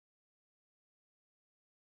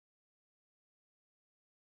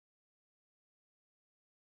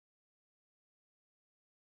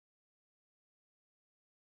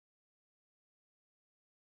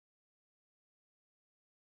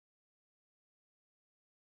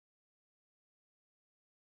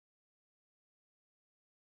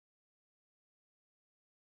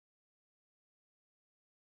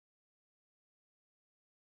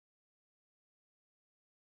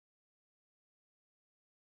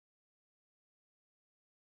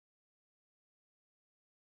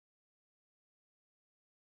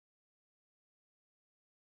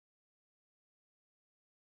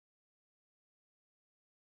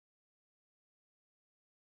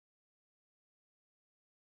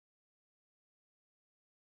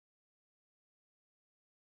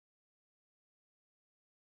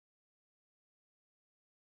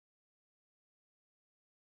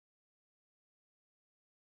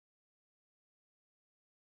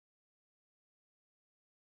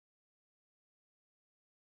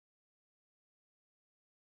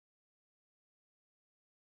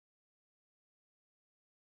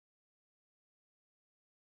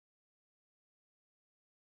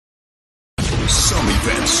Some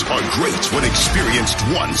events are great when experienced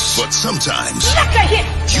once, but sometimes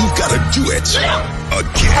you've got to do it again. I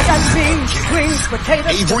got beans, greens,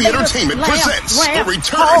 potatoes, Avery Entertainment presents the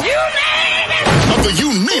return of the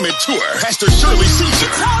You Name It Tour. Pastor Shirley Caesar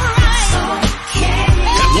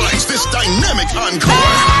headlines this dynamic encore.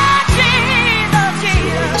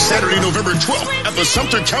 Saturday, November 12th at the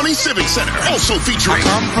Sumter County Civic Center. Also featuring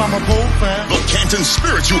I'm from a poor family. the Canton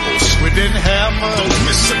Spirituals. We didn't have much, Those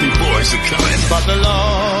Mississippi boys are coming. but the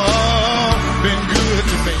Lord been good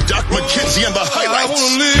to me. Doc McKenzie and the I highlights.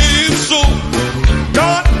 wanna live so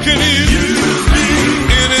God can use me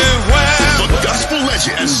anywhere. The gospel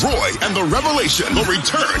legend and Roy and the Revelation. The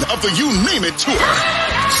return of the You Name It Tour.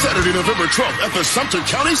 Saturday, November 12th at the Sumter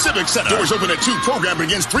County Civic Center. Doors open at 2. Program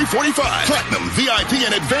begins 3:45. Platinum, VIP,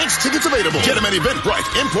 and advanced tickets available. Get them at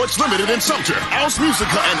Eventbrite, Imports Limited in Sumter, Al's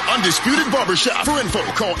Musica, and Undisputed Barbershop. For info,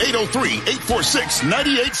 call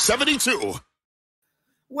 803-846-9872.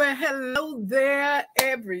 Well, hello there,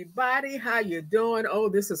 everybody. How you doing? Oh,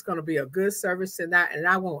 this is going to be a good service tonight, and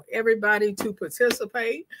I want everybody to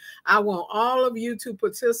participate. I want all of you to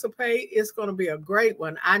participate. It's going to be a great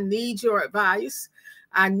one. I need your advice.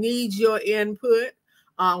 I need your input.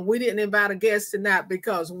 We didn't invite a guest tonight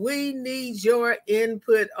because we need your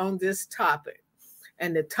input on this topic.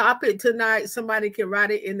 And the topic tonight, somebody can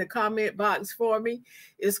write it in the comment box for me.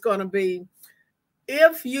 It's going to be,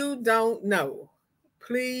 if you don't know,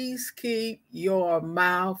 please keep your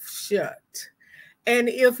mouth shut. And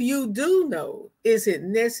if you do know, is it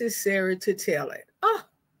necessary to tell it? Oh,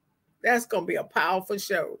 that's going to be a powerful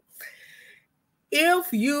show.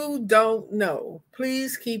 If you don't know,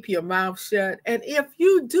 please keep your mouth shut. And if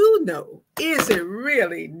you do know, is it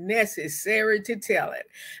really necessary to tell it?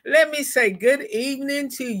 Let me say good evening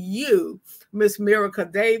to you, Miss Miracle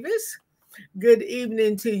Davis. Good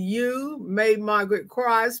evening to you, May Margaret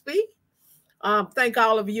Crosby. Thank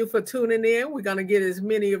all of you for tuning in. We're going to get as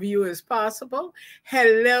many of you as possible.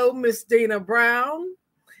 Hello, Miss Dina Brown.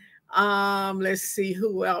 Let's see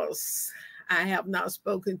who else I have not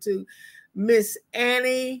spoken to. Miss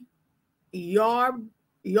Annie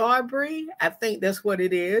Yarbry, I think that's what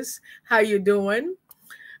it is. How you doing?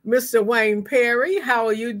 Mr. Wayne Perry, how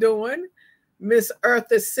are you doing? Miss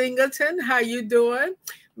Eartha Singleton, how you doing?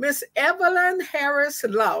 Miss Evelyn Harris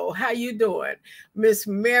Lowe, how you doing? Miss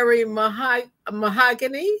Mary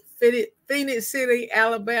Mahogany, Phoenix City,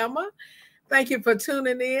 Alabama. Thank you for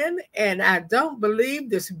tuning in. And I don't believe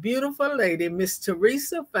this beautiful lady, Miss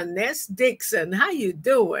Teresa Finesse Dixon. How you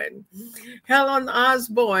doing? Helen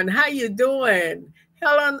Osborne, how you doing?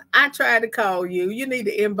 Helen, I tried to call you. You need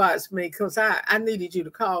to inbox me because I needed you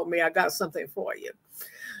to call me. I got something for you.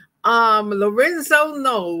 Lorenzo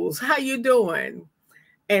Knowles, how you doing?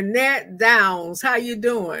 And Nat Downs, how you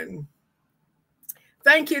doing?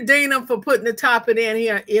 Thank you, Dina, for putting the topic in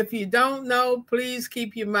here. If you don't know, please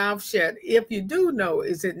keep your mouth shut. If you do know,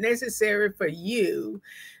 is it necessary for you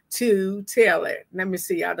to tell it? Let me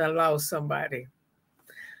see. I done lost somebody.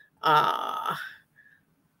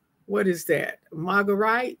 What is that?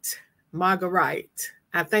 Marguerite? Marguerite.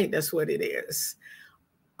 I think that's what it is.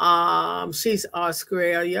 She's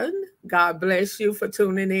Australian. God bless you for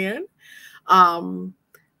tuning in.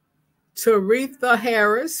 Taretha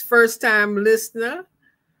Harris, first-time listener,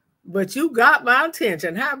 but you got my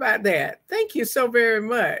attention. How about that? Thank you so very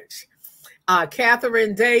much.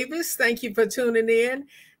 Catherine Davis, thank you for tuning in.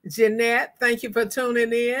 Jeanette, thank you for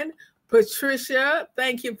tuning in. Patricia,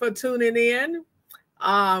 thank you for tuning in.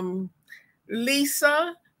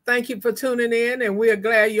 Lisa, thank you for tuning in, and we are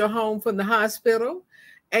glad you're home from the hospital.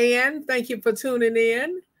 Anne, thank you for tuning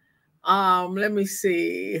in. Let me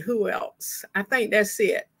see, who else? I think that's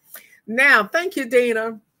it. Now, thank you,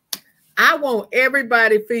 Dina. I want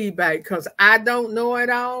everybody feedback because I don't know it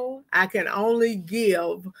all. I can only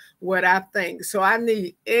give what I think. So I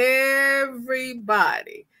need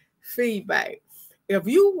everybody feedback. If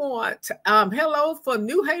you want, hello for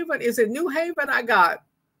New Haven. Is it New Haven? I got,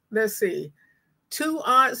 let's see, 2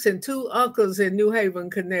 aunts and 2 uncles in New Haven,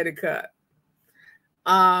 Connecticut.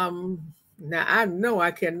 Now I know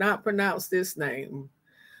I cannot pronounce this name,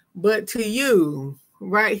 but to you,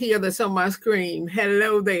 right here that's on my screen,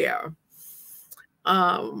 hello there.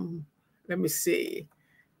 Let me see.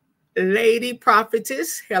 Lady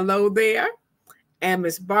Prophetess, hello there. And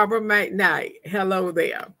Miss Barbara McKnight, hello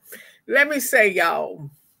there. Let me say, y'all,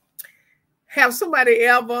 have somebody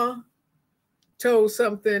ever told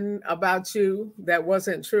something about you that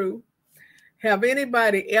wasn't true? Have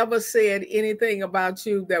anybody ever said anything about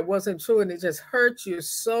you that wasn't true and it just hurt you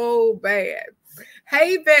so bad?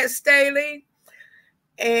 Hey, Vet Staley.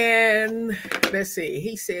 And let's see,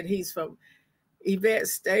 he said he's from Yvette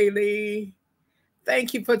Staley.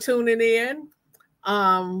 Thank you for tuning in.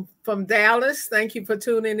 From Dallas, thank you for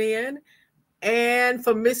tuning in. And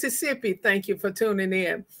from Mississippi, thank you for tuning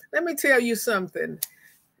in. Let me tell you something.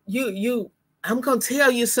 I'm going to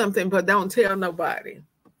tell you something, but don't tell nobody.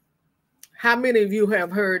 How many of you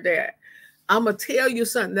have heard that? I'm going to tell you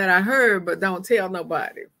something that I heard, but don't tell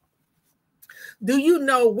nobody. Do you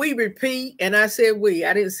know we repeat, and I said we,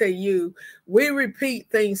 I didn't say you, we repeat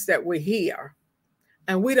things that we hear,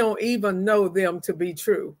 and we don't even know them to be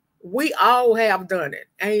true. We all have done it.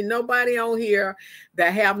 Ain't nobody on here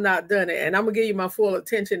that have not done it. And I'm going to give you my full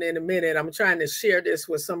attention in a minute. I'm trying to share this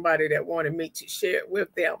with somebody that wanted me to share it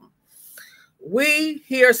with them. We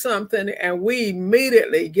hear something and we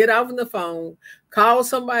immediately get off the phone, call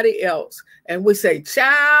somebody else, and we say,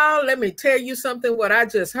 child, let me tell you something, what I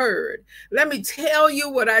just heard. Let me tell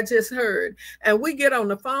you what I just heard. And we get on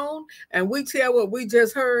the phone and we tell what we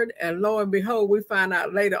just heard, and lo and behold, we find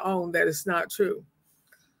out later on that it's not true.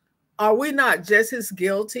 Are we not just as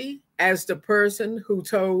guilty as the person who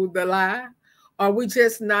told the lie? Are we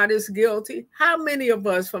just not as guilty? How many of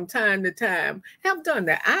us from time to time have done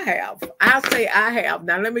that? I have. I'll say I have.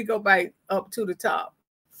 Now, let me go back up to the top.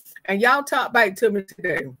 And y'all talk back to me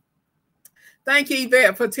today. Thank you,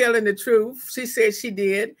 Yvette, for telling the truth. She said she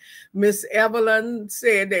did. Miss Evelyn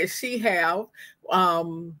said that she have.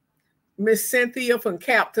 Miss Cynthia from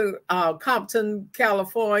Compton,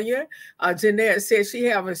 California. Jeanette said she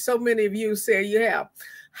have. And so many of you say you have.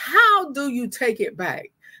 How do you take it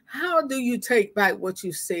back? How do you take back what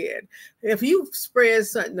you said? If you spread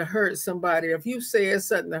something to hurt somebody, if you said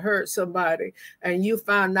something to hurt somebody and you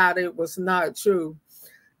found out it was not true,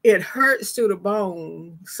 it hurts to the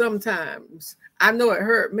bone sometimes. I know it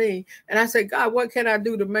hurt me. And I said, God, what can I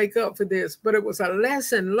do to make up for this? But it was a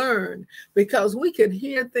lesson learned, because we can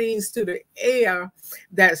hear things to the air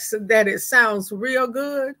that it sounds real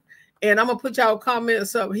good. And I'm gonna put y'all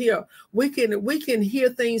comments up here. We can hear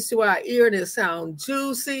things to our ear and it sounds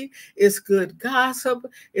juicy. It's good gossip.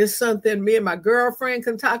 It's something me and my girlfriend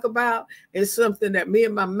can talk about. It's something that me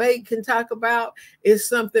and my mate can talk about. It's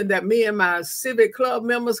something that me and my civic club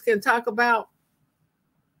members can talk about.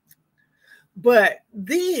 But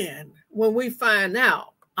then when we find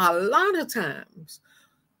out, a lot of times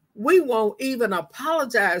we won't even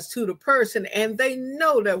apologize to the person, and they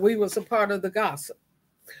know that we was a part of the gossip.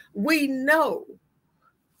 We know,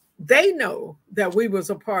 they know that we was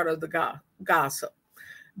a part of the gossip.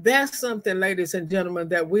 That's something, ladies and gentlemen,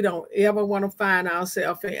 that we don't ever want to find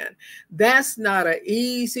ourselves in. That's not an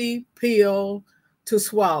easy pill to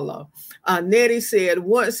swallow. Nettie said,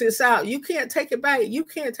 once it's out, you can't take it back. You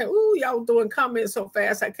can't take, ooh, y'all doing comments so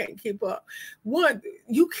fast, I can't keep up.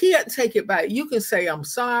 You can't take it back. You can say, I'm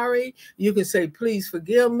sorry. You can say, please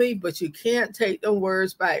forgive me, but you can't take them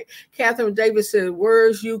words back. Catherine Davis said,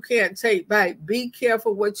 words you can't take back. Be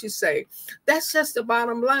careful what you say. That's just the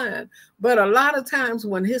bottom line. But a lot of times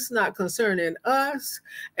when it's not concerning us,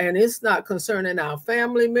 and it's not concerning our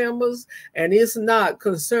family members, and it's not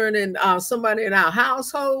concerning somebody in our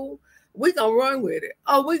household, we're going to run with it.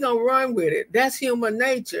 Oh, we're going to run with it. That's human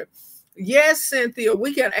nature. Yes, Cynthia,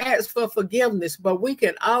 we can ask for forgiveness, but we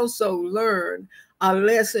can also learn a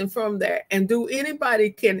lesson from that. And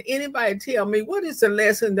can anybody tell me what is the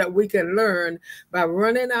lesson that we can learn by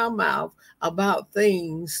running our mouth about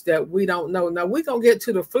things that we don't know? Now, we're going to get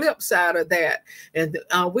to the flip side of that. And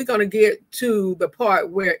we're going to get to the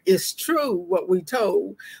part where it's true what we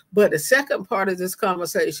told. But the second part of this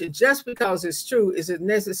conversation, just because it's true, is it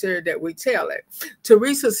necessary that we tell it?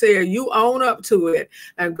 Teresa said, you own up to it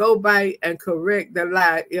and go back and correct the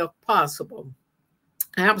lie if possible.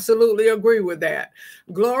 I absolutely agree with that.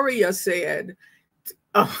 Gloria said,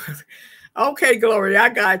 oh, okay, Gloria, I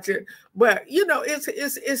got you. But, you know,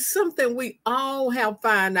 it's something we all have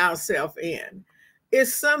found ourselves in.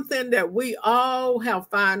 It's something that we all have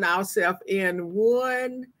found ourselves in,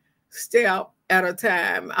 one step at a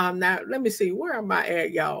time. Now, let me see, where am I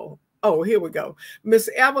at, y'all? Oh, here we go. Miss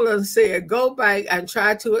Evelyn said, go back and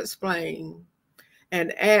try to explain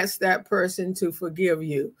and ask that person to forgive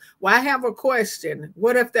you. Well, I have a question.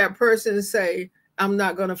 What if that person say, I'm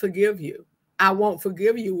not going to forgive you? I won't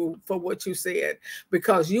forgive you for what you said,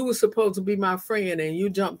 because you were supposed to be my friend and you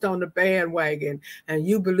jumped on the bandwagon and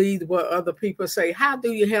you believed what other people say. How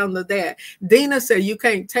do you handle that? Dina said you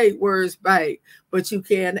can't take words back, but you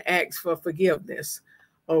can ask for forgiveness.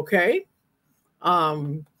 Okay.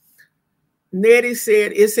 Nettie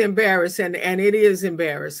said it's embarrassing, and it is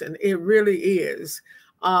embarrassing. It really is.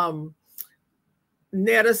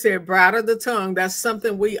 Netta said, bridle the tongue. That's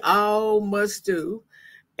something we all must do.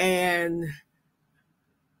 And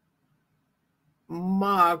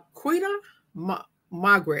Marquita,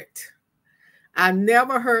 Margaret, I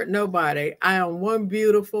never hurt nobody. I am one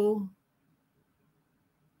beautiful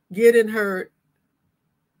getting hurt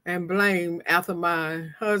and blamed after my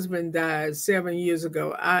husband died 7 years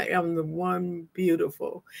ago. I am the one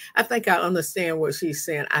beautiful. I think I understand what she's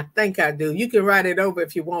saying. I think I do. You can write it over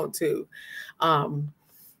if you want to.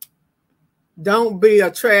 Don't be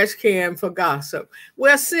a trash can for gossip.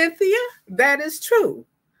 Well, Cynthia, that is true.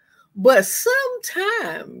 But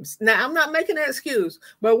sometimes, now I'm not making an excuse,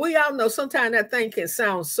 but we all know sometimes that thing can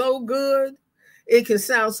sound so good. It can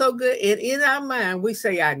sound so good. And in our mind, we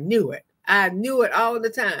say, I knew it. I knew it all the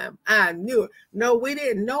time. I knew it. No, we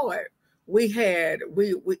didn't know it. We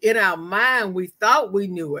in our mind, we thought we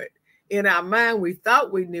knew it. In our mind, we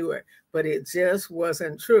thought we knew it, but it just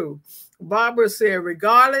wasn't true. Barbara said,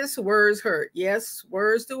 regardless, words hurt. Yes,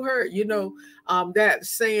 words do hurt. You know, that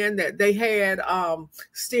saying that they had,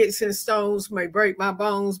 sticks and stones may break my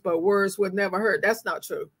bones, but words would never hurt. That's not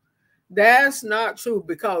true. That's not true,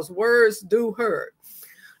 because words do hurt.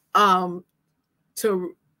 Well,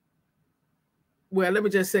 let me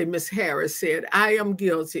just say, Miss Harris said, I am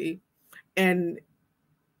guilty, and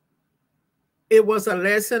it was a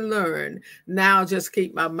lesson learned. Now just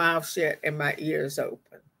keep my mouth shut and my ears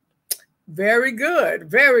open. Very good.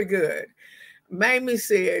 Very good. Mamie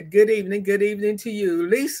said, good evening to you.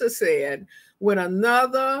 Lisa said, when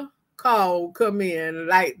another call come in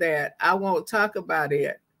like that, I won't talk about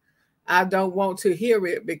it. I don't want to hear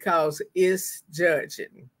it because it's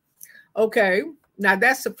judging. Okay. Now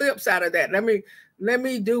that's the flip side of that. Let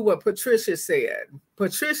me do what Patricia said.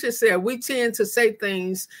 Patricia said, we tend to say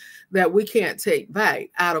things that we can't take back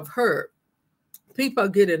out of hurt. People are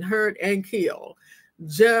getting hurt and killed.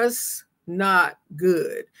 Just not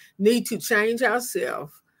good. Need to change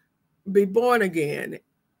ourselves, be born again,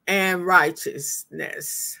 and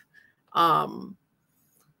righteousness. Let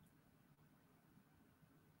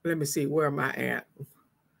me see, where am I at?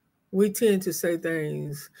 We tend to say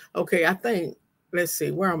things. Okay, I think, let's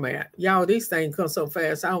see where I'm at. Y'all, these things come so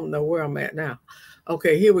fast, I don't know where I'm at now.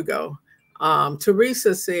 Okay, here we go.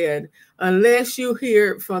 Teresa said, unless you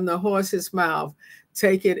hear it from the horse's mouth,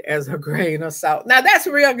 take it as a grain of salt. Now, that's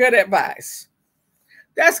real good advice.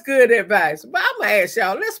 That's good advice. But I'm going to ask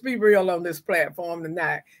y'all, let's be real on this platform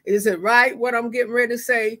tonight. Is it right what I'm getting ready to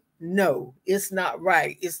say? No, it's not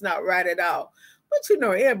right. It's not right at all. But you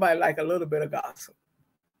know, everybody like a little bit of gossip.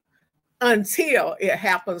 Until it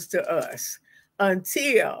happens to us.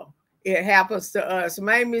 Until it happens to us.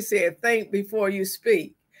 Mamie said, think before you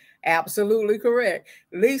speak. Absolutely correct.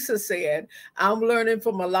 Lisa said, I'm learning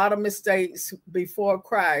from a lot of mistakes before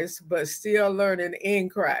Christ, but still learning in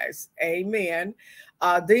Christ. Amen.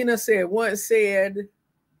 Dina said, once said,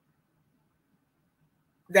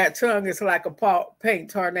 that tongue is like a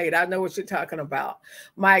paint tornado. I know what you're talking about.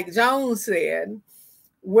 Mike Jones said,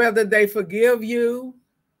 whether they forgive you,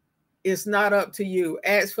 it's not up to you.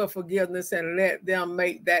 Ask for forgiveness and let them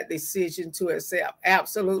make that decision to accept.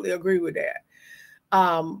 Absolutely agree with that.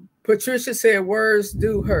 Patricia said, words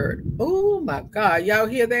do hurt. Oh my God, y'all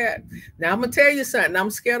hear that? Now I'm gonna tell you something.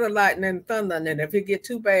 I'm scared of lightning and thunder, and if it get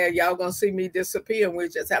too bad, y'all gonna see me disappear, and we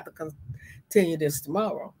just have to continue this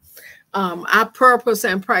tomorrow. I purpose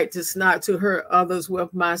and practice not to hurt others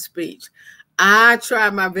with my speech. I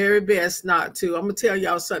try my very best not to. I'm gonna tell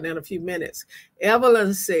y'all something in a few minutes.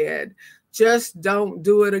 Evelyn said, just don't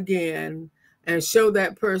do it again. And show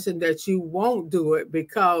that person that you won't do it,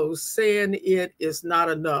 because saying it is not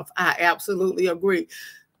enough. I absolutely agree.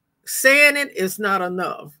 Saying it is not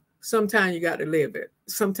enough. Sometimes you got to live it.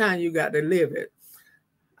 Sometimes you got to live it.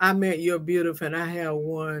 I meant you're beautiful and I have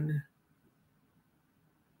one.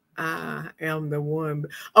 I am the one.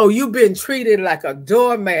 Oh, you've been treated like a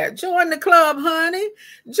doormat. Join the club, honey.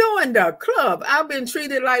 Join the club. I've been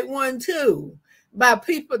treated like one too, by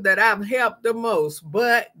people that I've helped the most,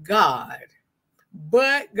 but God.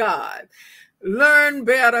 But God. Learn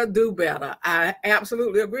better, do better. I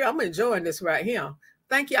absolutely agree. I'm enjoying this right here.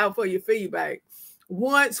 Thank y'all for your feedback.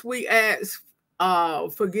 Once we ask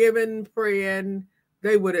forgiving, praying,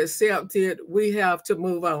 they would accept it. We have to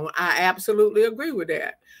move on. I absolutely agree with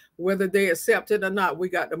that. Whether they accept it or not, we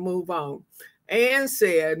got to move on. Anne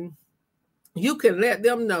said, you can let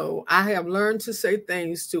them know I have learned to say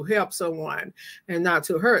things to help someone and not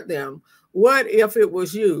to hurt them. What if it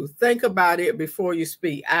was you? Think about it before you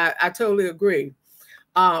speak. I totally agree.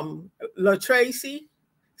 LaTracy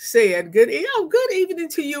said, good evening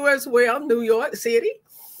to you as well, New York City.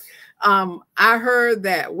 I heard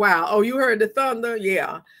that. Wow. Oh, you heard the thunder?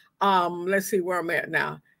 Yeah. Let's see where I'm at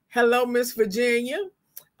now. Hello, Miss Virginia.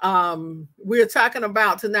 We're talking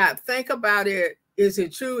about tonight. Think about it. Is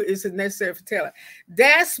it true? Is it necessary for telling?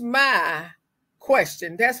 That's my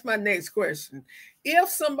question. That's my next question. If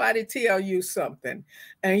somebody tell you something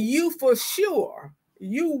and you for sure,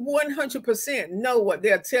 you 100% know what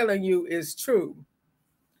they're telling you is true,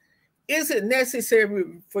 is it necessary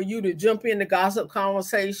for you to jump in the gossip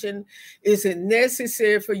conversation? Is it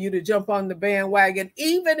necessary for you to jump on the bandwagon?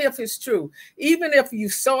 Even if it's true, even if you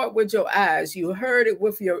saw it with your eyes, you heard it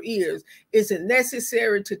with your ears, is it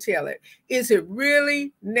necessary to tell it? Is it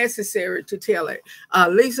really necessary to tell it?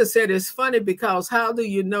 Lisa said it's funny because how do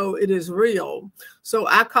you know it is real? So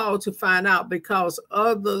I called to find out because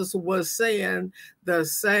others were saying the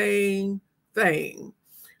same thing.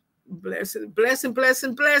 Blessing, blessing,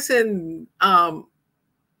 blessing, blessing. I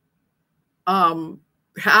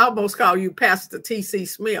almost call you Pastor T.C.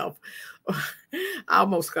 Smith. I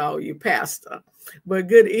almost call you Pastor. But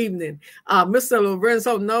good evening. Mr.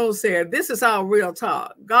 Lorenzo Knowles said, this is all real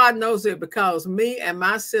talk. God knows it because me and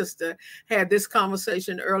my sister had this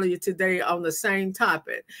conversation earlier today on the same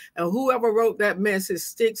topic. And whoever wrote that message,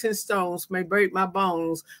 sticks and stones may break my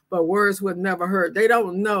bones, but words would never hurt. They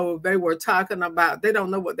don't know they were talking about. They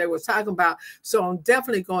don't know what they were talking about. So I'm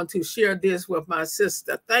definitely going to share this with my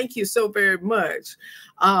sister. Thank you so very much.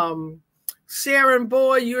 Sharon,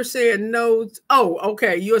 boy, you're saying no. Oh,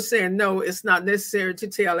 okay. You're saying no, it's not necessary to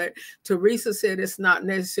tell it. Teresa said it's not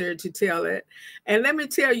necessary to tell it. And let me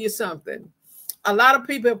tell you something. A lot of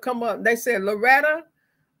people have come up. They said, Loretta,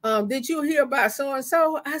 did you hear about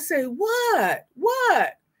so-and-so? I say, what?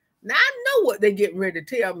 What? Now, I know what they're getting ready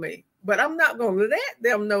to tell me, but I'm not going to let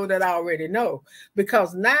them know that I already know,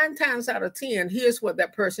 because 9 times out of 10, here's what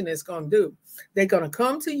that person is going to do. They're going to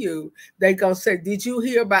come to you. They're going to say, did you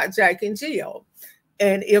hear about Jake and Jill?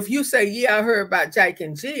 And if you say, yeah, I heard about Jake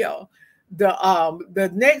and Jill,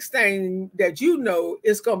 the next thing that you know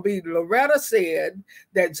is going to be Loretta said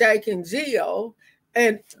that Jake and Jill,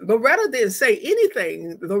 and Loretta didn't say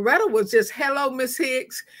anything. Loretta was just, hello, Miss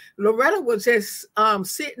Hicks. Loretta was just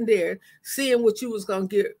sitting there seeing what you was going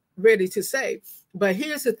to get ready to say. But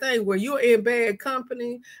here's the thing, where you're in bad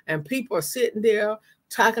company and people are sitting there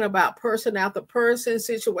talking about person after person,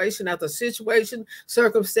 situation after situation,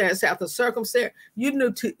 circumstance after circumstance, you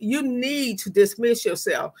need to dismiss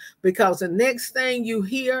yourself, because the next thing you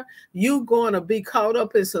hear, you're going to be caught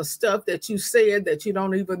up in some stuff that you said that you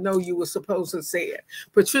don't even know you were supposed to say it.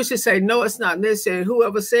 Patricia say, no, it's not necessary.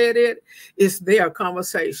 Whoever said it, it's their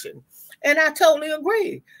conversation. And I totally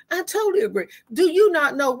agree. I totally agree. Do you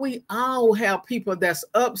not know we all have people that's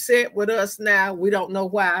upset with us now? We don't know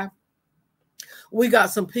why. We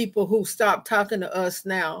got some people who stopped talking to us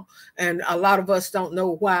now, and a lot of us don't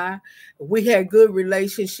know why. We had good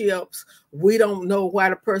relationships. We don't know why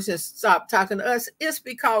the person stopped talking to us. It's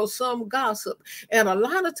because some gossip. And a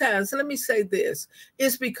lot of times, let me say this,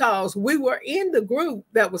 it's because we were in the group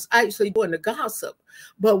that was actually doing the gossip,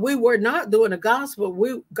 but we were not doing the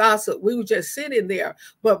gossip. We were just sitting there.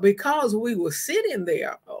 But because we were sitting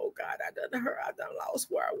there, oh God, I done lost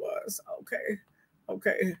where I was.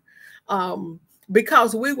 Okay.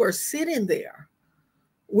 Because we were sitting there,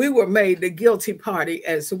 we were made the guilty party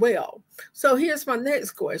as well. So here's my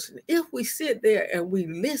next question. If we sit there and we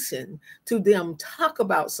listen to them talk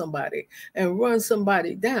about somebody and run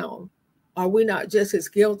somebody down, are we not just as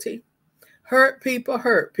guilty? Hurt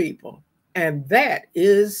people. And that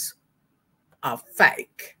is a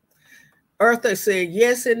fact. Eartha said,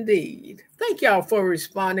 yes, indeed. Thank y'all for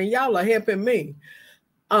responding. Y'all are helping me.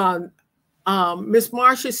 Miss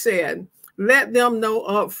Marcia said, let them know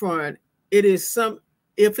up front if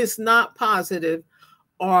it's not positive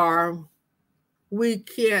or we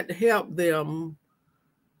can't help them.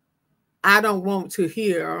 I don't want to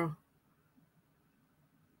hear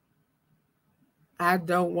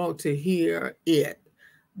it.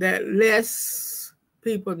 That lets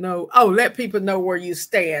people know. Oh, let people know where you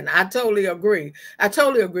stand. I totally agree. I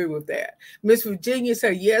totally agree with that. Miss Virginia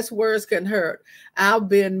said, yes, words can hurt. I've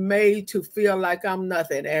been made to feel like I'm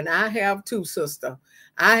nothing. And I have too, sister.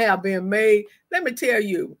 I have been made. Let me tell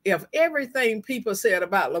you, if everything people said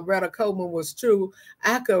about Loretta Coleman was true,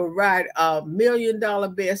 I could write $1 million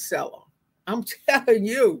bestseller. I'm telling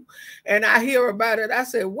you. And I hear about it. I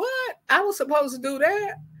said, what? I was supposed to do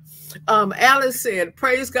that? Alice said,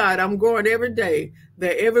 praise God, I'm growing every day.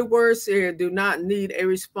 That every word said do not need a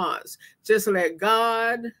response. Just let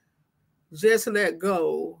God, just let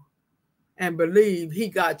go and believe he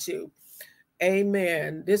got you.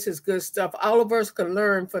 Amen. This is good stuff. All of us can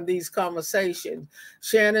learn from these conversations.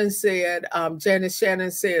 Shannon said, Janice Shannon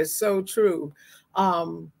says, so true.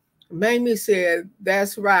 Mamie said,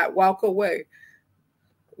 that's right, walk away.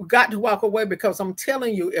 We got to walk away, because I'm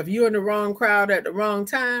telling you, if you're in the wrong crowd at the wrong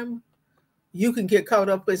time, you can get caught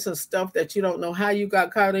up in some stuff that you don't know how you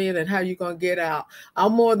got caught in and how you're going to get out.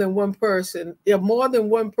 I'm more than one person. If more than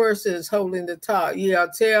one person is holding the top, yeah,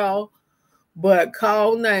 tell, but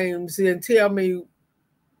call names and tell me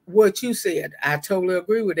what you said. I totally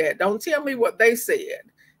agree with that. Don't tell me what they said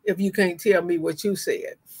if you can't tell me what you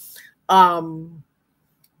said.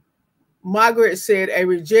 Margaret said a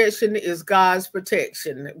rejection is God's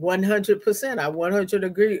protection. 100%. I 100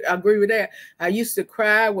 agree with that. I used to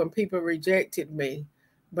cry when people rejected me,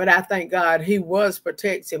 but I thank God he was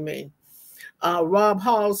protecting me. Rob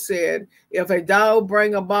Hall said, if a dog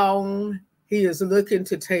bring a bone, he is looking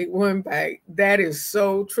to take one back. That is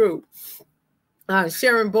so true.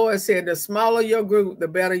 Sharon Boyd said, the smaller your group, the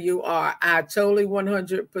better you are. I totally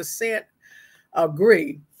 100%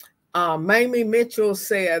 agree. Mamie Mitchell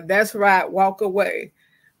said, that's right, walk away.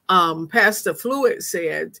 Pastor Fluid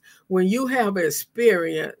said, when you have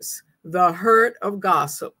experienced the hurt of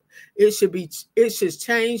gossip, it should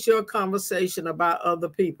change your conversation about other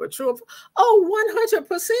people. True? Oh,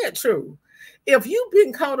 100% true. If you've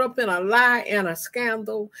been caught up in a lie and a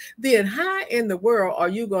scandal, then how in the world are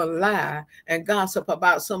you going to lie and gossip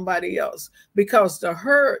about somebody else? Because the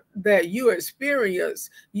hurt that you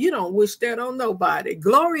experience, you don't wish that on nobody.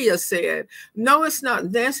 Gloria said, no, it's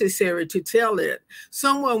not necessary to tell it.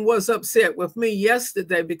 Someone was upset with me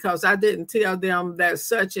yesterday because I didn't tell them that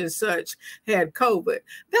such and such had COVID.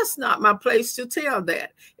 That's not my place to tell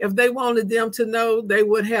that. If they wanted them to know, they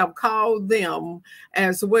would have called them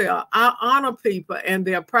as well. I honor people and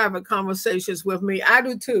their private conversations with me. I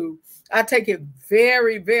do too. I take it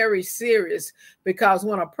very, very serious, because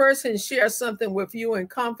when a person shares something with you in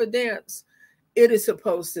confidence, it is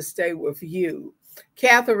supposed to stay with you.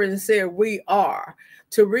 Catherine said, we are.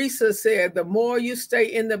 Teresa said, the more you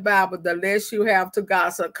stay in the Bible, the less you have to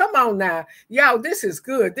gossip. Come on now. Y'all, this is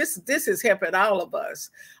good. This is helping all of us.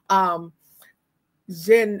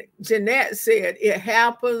 Jeanette said, it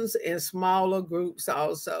happens in smaller groups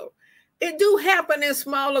also. It do happen in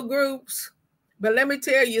smaller groups, but let me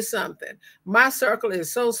tell you something. My circle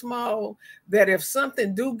is so small that if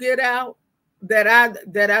something do get out that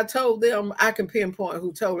I told them, I can pinpoint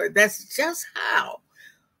who told it. That's just how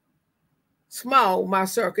small my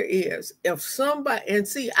circle is. If somebody, and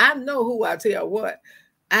see, I know who I tell what.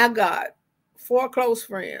 I got 4 close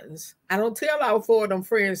friends. I don't tell all 4 of them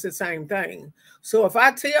friends the same thing. So if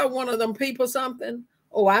I tell one of them people something,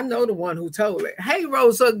 oh, I know the one who told it. Hey,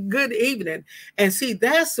 Rosa, good evening. And see,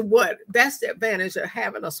 that's the advantage of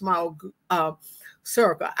having a small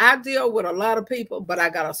circle. I deal with a lot of people, but I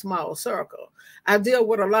got a small circle. I deal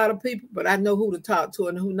with a lot of people, but I know who to talk to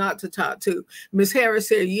and who not to talk to. Ms. Harris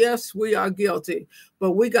said, yes, we are guilty,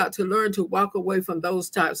 but we got to learn to walk away from those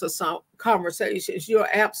types of conversations. You're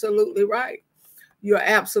absolutely right. You're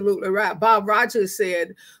absolutely right. Bob Rogers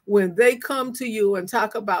said, when they come to you and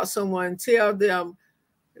talk about someone, tell them,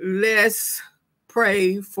 let's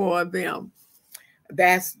pray for them.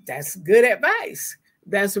 That's good advice.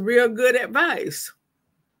 That's real good advice.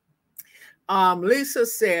 Lisa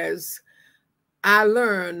says, I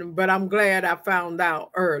learned, but I'm glad I found out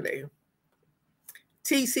early.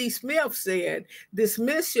 T.C. Smith said,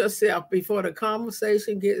 dismiss yourself before the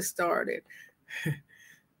conversation gets started.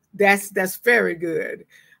 That's very good.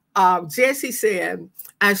 Jesse said,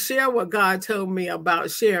 I share what God told me about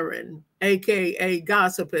sharing, aka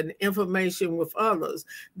gossiping information with others.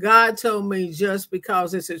 God told me just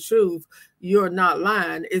because it's the truth, you're not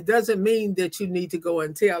lying. It doesn't mean that you need to go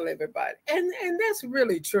and tell everybody. And that's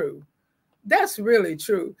really true. That's really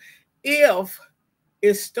true. If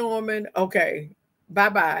it's storming, okay,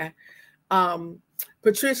 bye-bye.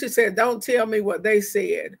 Patricia said, don't tell me what they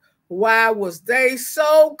said. Why was they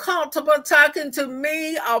so comfortable talking to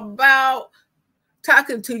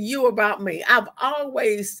you about me? I've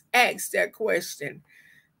always asked that question.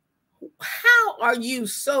 How are you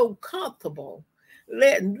so comfortable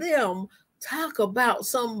letting them talk about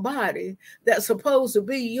somebody that's supposed to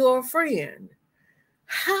be your friend?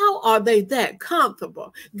 How are they that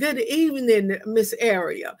comfortable? Good evening, Miss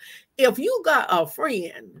Aria. If you got a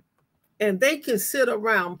friend and they can sit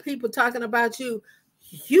around people talking about you,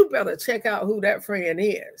 you better check out who that friend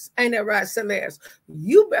is. Ain't that right, Celeste?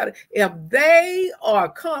 You better, if they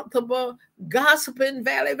are comfortable gossiping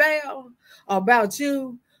Valley Val about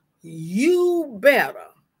you, you better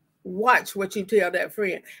watch what you tell that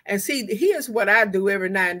friend. And see, here's what I do every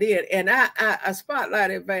now and then. And I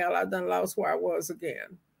spotlighted Val. I done lost where I was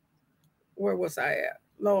again. Where was I at?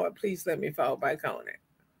 Lord, please let me fall back on it.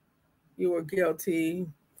 You were guilty.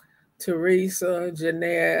 Teresa,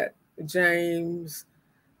 Jeanette, James,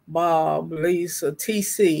 Bob, Lisa,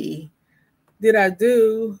 TC. Did I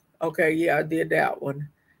do? Okay, yeah, I did that one.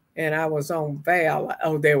 And I was on Val.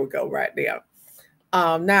 Oh, there we go, right there.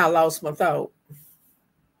 Now I lost my thought.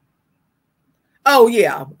 Oh,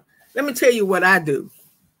 yeah. Let me tell you what I do.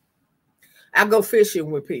 I go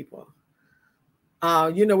fishing with people.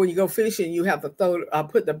 You know, when you go fishing, you have to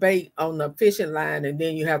put the bait on the fishing line, and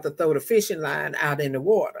then you have to throw the fishing line out in the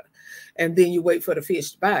water, and then you wait for the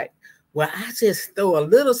fish to bite. Well, I just throw a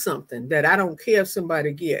little something that I don't care if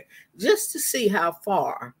somebody get, just to see how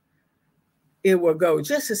far it will go,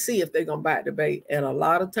 just to see if they're gonna bite the bait. And a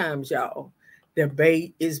lot of times, y'all, the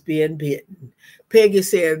bait is being bitten. Peggy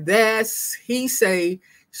said, "That's he say."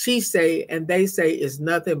 She say, and they say it's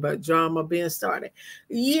nothing but drama being started.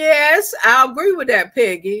 Yes, I agree with that,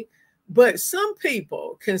 Peggy. But some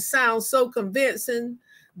people can sound so convincing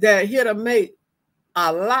that here to make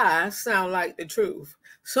a lie sound like the truth.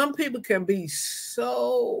 Some people can be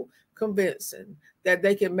so convincing that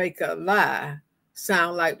they can make a lie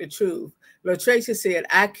sound like the truth. LaTracy said,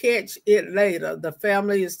 I catch it later. The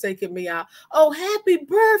family is taking me out. Oh, happy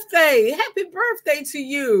birthday. Happy birthday to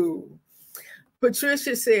you.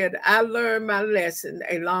 Patricia said, I learned my lesson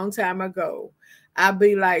a long time ago. I'll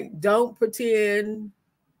be like, don't pretend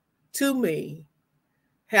to me.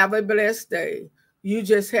 Have a blessed day. You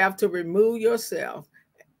just have to remove yourself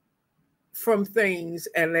from things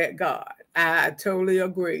and let God. I totally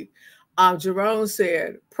agree. Jerome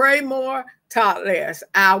said, pray more, talk less.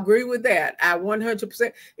 I agree with that. I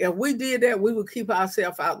 100%. If we did that, we would keep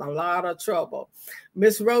ourselves out in a lot of trouble.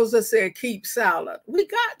 Miss Rosa said, keep silent. We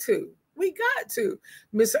got to. We got to.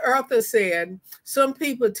 Miss Eartha said, some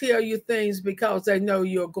people tell you things because they know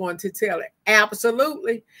you're going to tell it.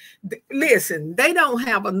 Absolutely. Listen, they don't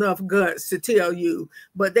have enough guts to tell you,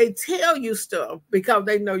 but they tell you stuff because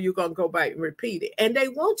they know you're going to go back and repeat it. And they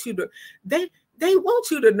want you to, they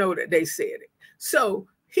want you to know that they said it. So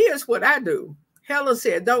here's what I do. Helen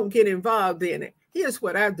said, don't get involved in it. Here's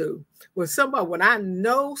what I do. When I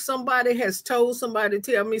know somebody has told somebody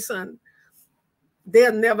to tell me something,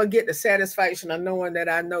 they'll never get the satisfaction of knowing that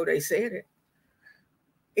I know they said it.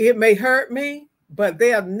 It may hurt me, but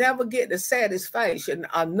they'll never get the satisfaction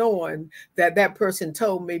of knowing that that person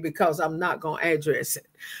told me, because I'm not going to address it.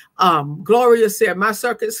 Gloria said, my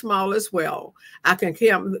circuit's small as well. I can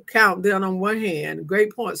count them on one hand.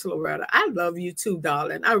 Great points, Loretta. I love you too,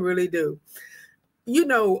 darling. I really do. You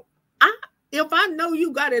know, if I know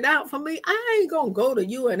you got it out for me, I ain't going to go to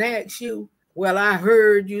you and ask you, well, I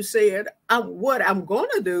heard you said, what I'm going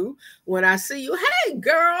to do when I see you. Hey,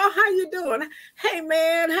 girl, how you doing? Hey,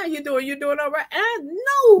 man, how you doing? You doing all right? I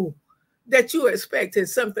know that you expected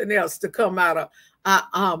something else to come out of,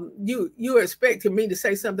 you expected me to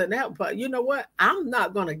say something else, but you know what? I'm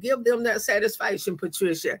not going to give them that satisfaction,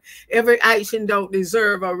 Patricia. Every action don't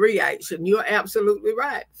deserve a reaction. You're absolutely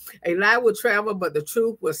right. A lie will travel, but the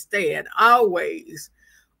truth will stand always.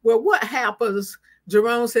 Well, what happens?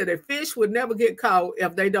 Jerome said a fish would never get caught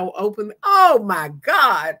if they don't open. Oh my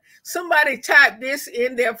God. Somebody type this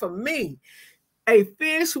in there for me. A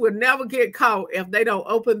fish would never get caught if they don't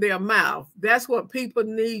open their mouth. That's what people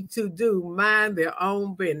need to do. Mind their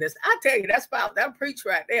own business. I tell you, that's about that preach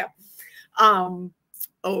right there.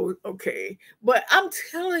 Oh, okay. But I'm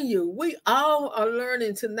telling you, we all are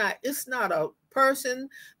learning tonight. It's not a person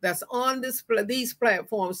that's on these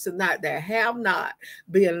platforms tonight that have not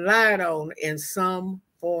been lied on in some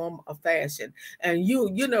form of fashion. And you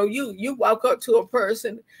walk up to a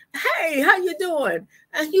person, hey, how you doing?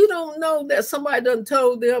 And you don't know that somebody done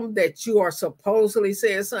told them that you are supposedly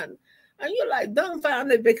saying something. And you're like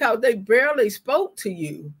dumbfounded because they barely spoke to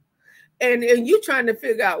you. And you're trying to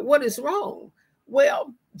figure out what is wrong.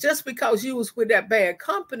 Well, just because you was with that bad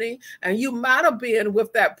company, and you might have been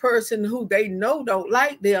with that person who they know don't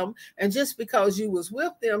like them, and just because you was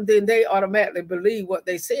with them, then they automatically believe what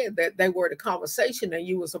they said, that they were the conversation and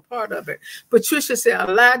you was a part of it. Patricia said,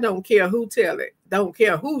 a lie don't care who tell it. Don't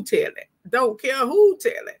care who tell it. Don't care who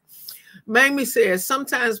tell it. Mamie says,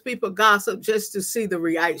 sometimes people gossip just to see the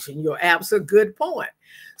reaction. Your absolute good point.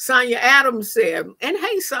 Sonia Adams said, and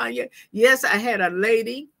hey, Sonia, yes, I had a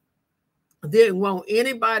lady didn't want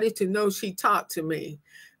anybody to know she talked to me.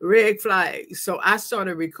 Red flag. So I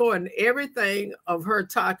started recording everything of her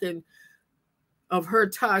talking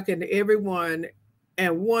to everyone,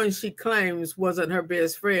 and one she claims wasn't her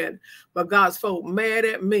best friend. But God's folk mad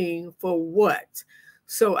at me for what?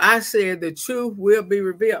 So I said the truth will be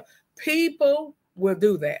revealed. People will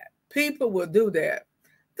do that. People will do that.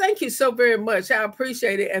 Thank you so very much. I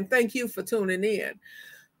appreciate it. And thank you for tuning in.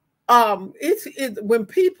 When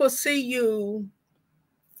people see you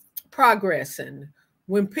progressing,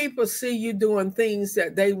 when people see you doing things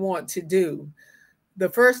that they want to do, the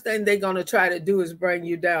first thing they're going to try to do is bring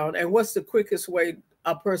you down. And what's the quickest way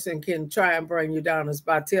a person can try and bring you down is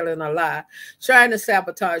by telling a lie, trying to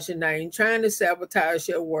sabotage your name, trying to sabotage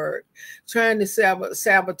your work, trying to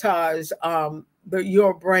sabotage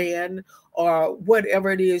your brand or whatever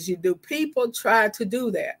it is you do. People try to do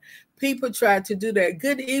that. People try to do that.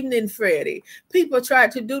 Good evening, Freddie. People try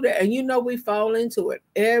to do that. And you know, we fall into it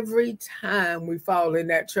every time. We fall in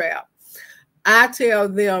that trap. I tell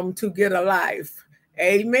them to get a life.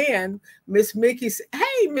 Amen. Miss Mickey,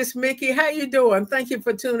 hey, Miss Mickey, how you doing? Thank you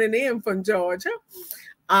for tuning in from Georgia.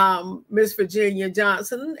 Miss Virginia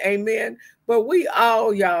Johnson, amen. But we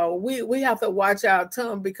all, y'all, we have to watch our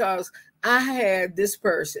tongue, because I had this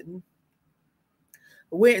person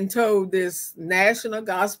went and told this national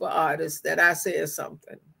gospel artist that I said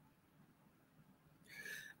something.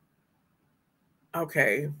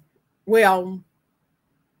 Okay, well,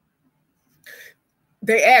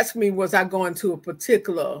 they asked me, was I going to a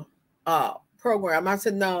particular program? I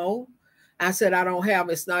said, no. I said, I don't have,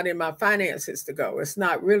 it's not in my finances to go. It's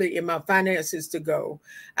not really in my finances to go.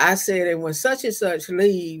 I said, and when such and such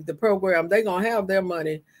leave the program, they're going to have their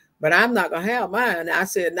money, but I'm not going to have mine. I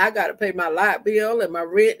said, and I got to pay my light bill and my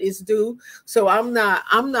rent is due. So I'm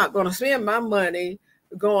not going to spend my money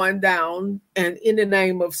going down and in the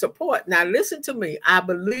name of support. Now, listen to me. I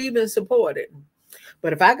believe in supporting.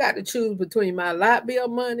 But if I got to choose between my light bill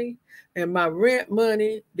money and my rent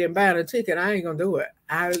money, then buying a ticket, I ain't going to do it.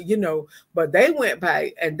 But they went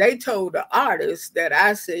back and they told the artist that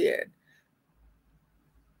I said,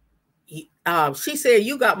 she said,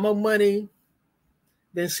 you got more money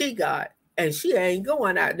than she got, and she ain't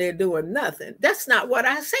going out there doing nothing. That's not what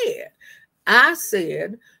I said. I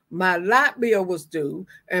said my light bill was due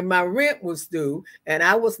and my rent was due, and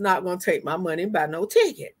I was not going to take my money and buy no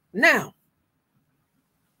ticket. Now,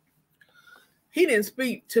 he didn't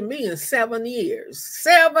speak to me in 7 years.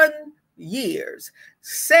 7 years.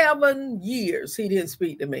 7 years he didn't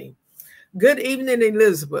speak to me. Good evening,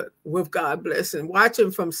 Elizabeth, with God blessing. Watching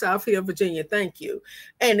from South Hill, Virginia. Thank you.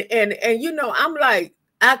 And I'm like,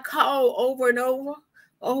 I call over and over,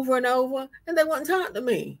 and they wouldn't talk to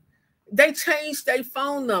me. They changed their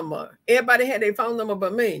phone number. Everybody had their phone number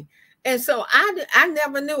but me. And so I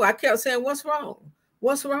never knew. I kept saying, what's wrong?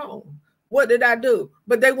 What's wrong? What did I do?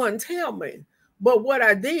 But they wouldn't tell me. But what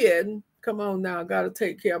I did, come on now, I got to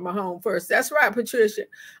take care of my home first. That's right, Patricia.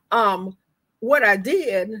 What I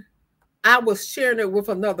did, I was sharing it with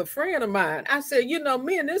another friend of mine. I said,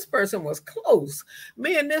 me and this person was close.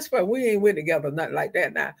 Me and this person, we ain't with together, nothing like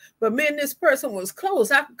that now. But me and this person was close.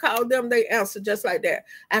 I could call them, they answer just like that.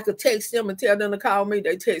 I could text them and tell them to call me.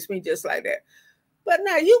 They text me just like that. But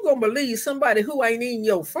now you going to believe somebody who ain't even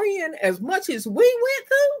your friend, as much as we went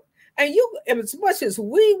through? And as much as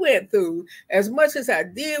we went through, as much as I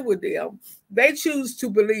did with them, they choose to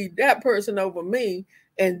believe that person over me.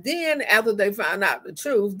 And then after they found out the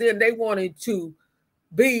truth, then they wanted to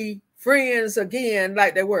be friends again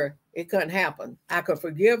like they were. It couldn't happen. I could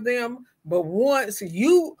forgive them. But once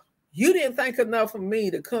you didn't think enough of me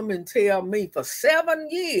to come and tell me for 7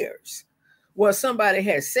 years what somebody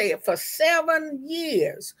had said. For 7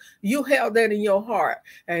 years, you held that in your heart.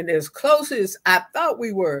 And as close as I thought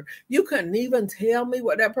we were, you couldn't even tell me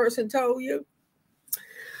what that person told you.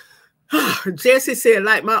 Jesse said,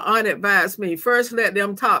 like my aunt advised me, first let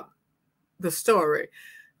them talk the story.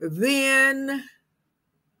 Then,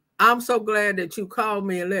 I'm so glad that you called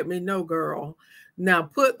me and let me know, girl. Now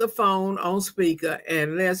put the phone on speaker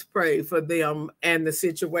and let's pray for them and the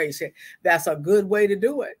situation. That's a good way to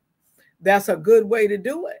do it. That's a good way to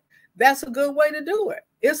do it. That's a good way to do it.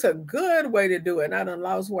 It's a good way to do it. And I done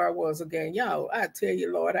lost where I was again. Y'all, I tell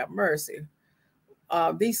you, Lord, have mercy.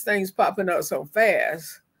 These things popping up so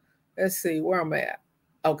fast. Let's see where I'm at.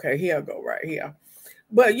 Okay, here I go right here.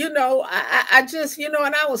 But, I just, and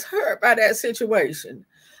I was hurt by that situation.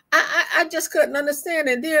 I just couldn't understand.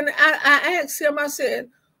 And then I asked him, I said,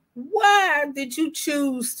 why did you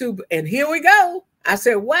choose to, and here we go. I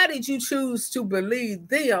said, why did you choose to believe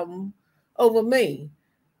them over me?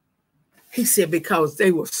 He said, because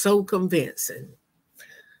they were so convincing.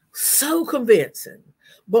 So convincing.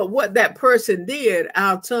 But what that person did,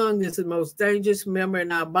 our tongue is the most dangerous member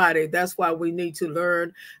in our body. That's why we need to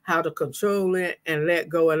learn how to control it and let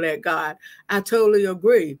go and let God. I totally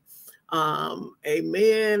agree.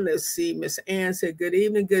 Amen. Let's see. Miss Ann said, good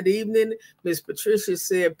evening. Good evening. Miss Patricia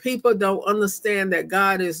said, people don't understand that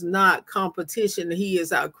God is not competition. He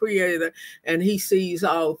is our creator and he sees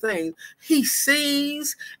all things. He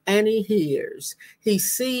sees and he hears. He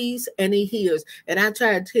sees and he hears. And I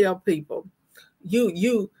try to tell people,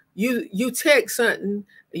 you text something,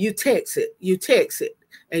 you text it,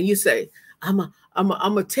 and you say, I'm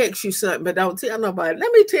gonna text you something, but don't tell nobody.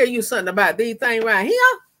 Let me tell you something about these things right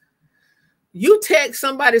here. You text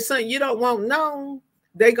somebody something you don't want known,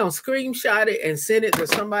 they gonna screenshot it and send it to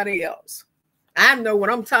somebody else. I know what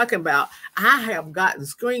I'm talking about. I have gotten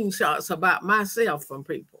screenshots about myself from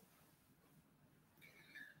people.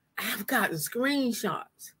 I've gotten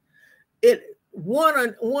screenshots.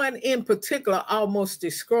 One in particular almost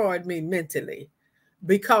destroyed me mentally,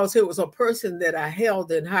 because it was a person that I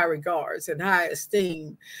held in high regards and high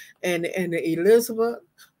esteem. And Elizabeth,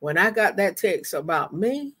 when I got that text about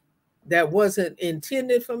me that wasn't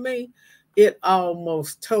intended for me, it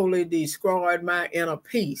almost totally destroyed my inner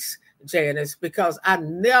peace, Janice, because I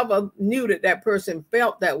never knew that person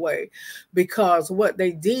felt that way, because what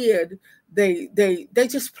they did, they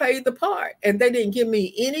just played the part, and they didn't give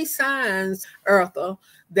me any signs, Eartha,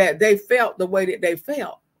 that they felt the way that they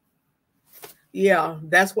felt. Yeah,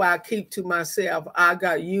 that's why I keep to myself. I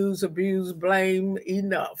got used, abused, blamed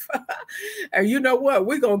enough. And you know what?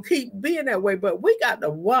 We're going to keep being that way, but we got to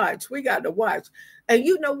watch. We got to watch. And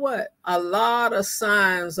you know what? A lot of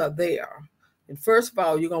signs are there. And first of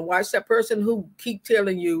all, you're going to watch that person who keep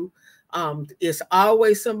telling you it's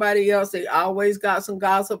always somebody else. They always got some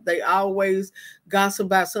gossip. They always gossip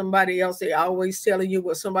about somebody else. They always telling you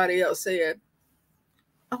what somebody else said.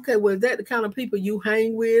 Okay, well, is that the kind of people you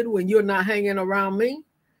hang with when you're not hanging around me?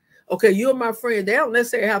 Okay, you're my friend. They don't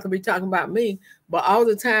necessarily have to be talking about me, but all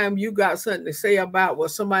the time you got something to say about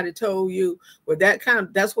what somebody told you. With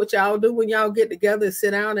that's what y'all do when y'all get together and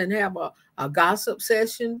sit down and have a gossip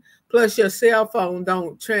session. Plus your cell phone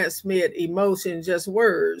don't transmit emotion, just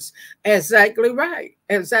words. Exactly right.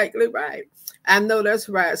 Exactly right. I know that's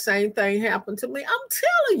right. Same thing happened to me. I'm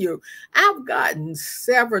telling you, I've gotten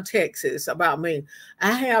several texts about me.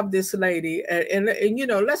 I have this lady, and you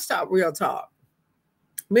know, let's talk real talk.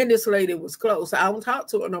 Me and this lady was close. I don't talk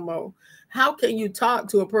to her no more. How can you talk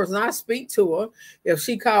to a person? I speak to her. If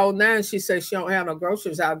she called now and she says she don't have no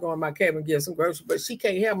groceries, I'll go in my cabin and get some groceries, but she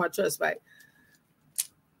can't have my trust back.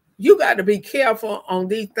 You got to be careful on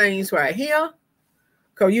these things right here,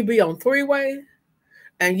 because you be on three-way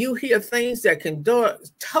and you hear things that can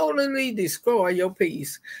totally destroy your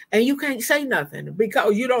peace. And you can't say nothing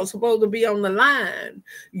because you don't supposed to be on the line.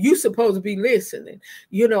 You supposed to be listening.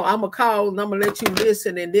 You know, I'm going to call and I'm going to let you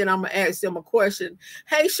listen, and then I'm going to ask them a question.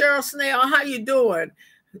 Hey, Cheryl Snell, how you doing?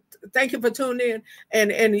 Thank you for tuning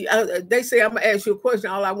in. And they say, I'm going to ask you a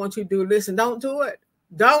question. All I want you to do is listen. Don't do it.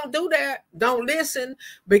 Don't do that. Don't listen,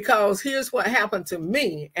 because here's what happened to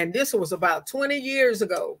me. And this was about 20 years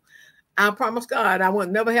ago. I promise God, I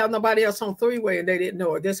would never have nobody else on three-way and they didn't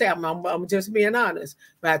know it. This happened. I'm just being honest.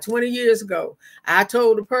 About 20 years ago, I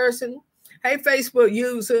told the person, hey, Facebook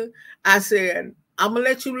user, I said, I'm going to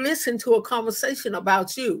let you listen to a conversation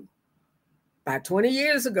about you. About 20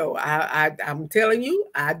 years ago, I'm telling you,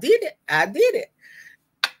 I did it. I did it.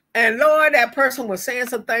 And Lord, that person was saying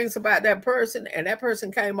some things about that person, and that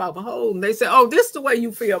person came off a hole, and they said, oh, this is the way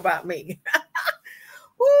you feel about me.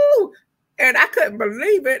 Woo! And I couldn't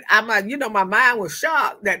believe it. I'm like, you know, my mind was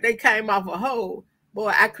shocked that they came off a hole.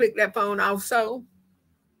 Boy, I clicked that phone off so.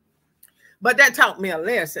 But that taught me a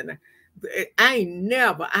lesson. I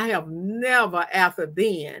have never after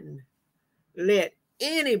then let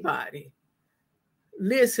anybody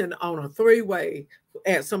listen on a three-way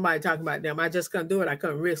at somebody talking about them. I just couldn't do it. I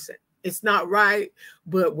couldn't risk it. It's not right.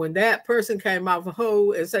 But when that person came off a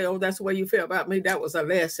hole and say, oh, that's the way you feel about me, that was a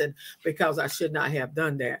lesson, because I should not have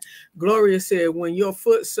done that. Gloria said, when you're a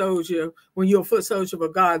foot soldier for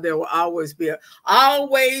God, there will always be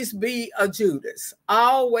a Judas.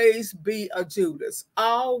 Always be a Judas.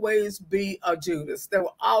 Always be a Judas. There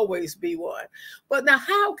will always be one. But now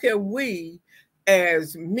how can we,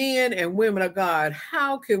 as men and women of God,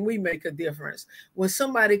 how can we make a difference when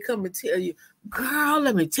somebody come and tell you, girl,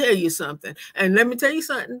 let me tell you something. And let me tell you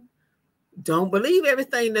something. Don't believe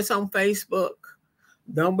everything that's on Facebook.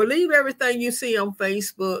 Don't believe everything you see on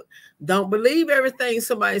Facebook. Don't believe everything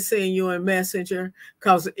somebody's saying you in Messenger,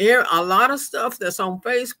 because a lot of stuff that's on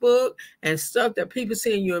Facebook and stuff that people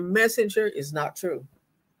saying you in Messenger is not true.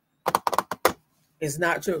 It's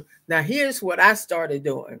not true. Now, here's what I started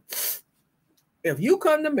doing. If you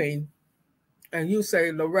come to me and you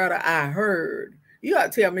say, Loretta, I heard, you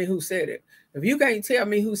got to tell me who said it. If you can't tell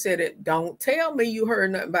me who said it, don't tell me you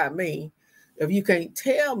heard nothing about me. If you can't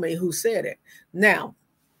tell me who said it. Now,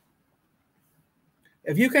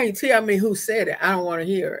 if you can't tell me who said it, I don't want to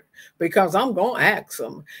hear it, because I'm going to ask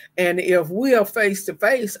them. And if we are face to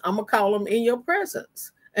face, I'm going to call them in your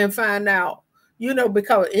presence and find out, you know,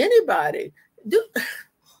 because anybody do.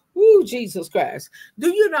 Ooh, Jesus Christ.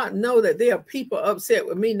 Do you not know that there are people upset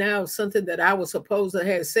with me now, something that I was supposed to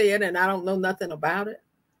have said and I don't know nothing about it?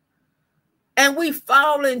 And we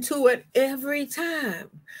fall into it every time.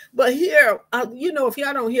 But here, you know, if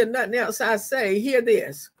y'all don't hear nothing else I say, hear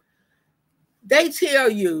this. They tell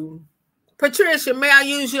you, Patricia, may I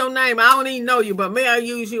use your name? I don't even know you, but may I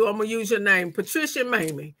use you? I'm going to use your name. Patricia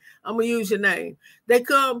Mamie. I'm going to use your name. They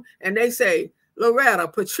come and they say, Loretta,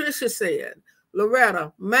 Patricia said.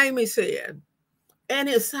 Loretta, Mamie said. And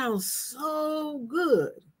it sounds so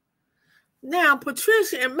good. Now,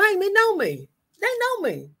 Patricia and Mamie know me. They know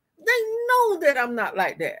me. They know that I'm not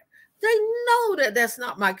like that. They know that that's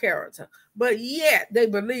not my character. But yet they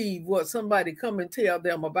believe what somebody come and tell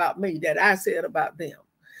them about me that I said about them.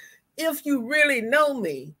 If you really know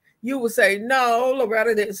me, you would say, no,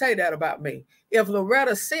 Loretta didn't say that about me. If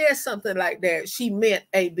Loretta said something like that, she meant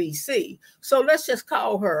ABC. So let's just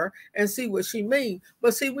call her and see what she means.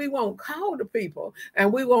 But see, we won't call the people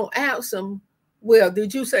and we won't ask them, well,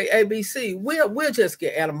 did you say ABC? We'll just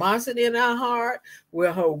get animosity in our heart.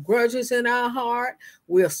 We'll hold grudges in our heart.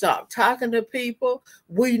 We'll stop talking to people.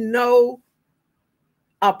 We know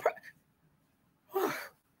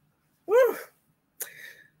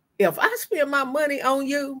if I spend my money on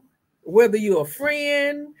you, whether you're a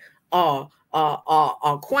friend or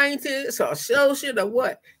acquaintance or associate or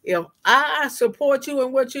what, if I support you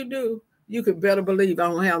in what you do, you can better believe I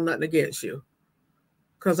don't have nothing against you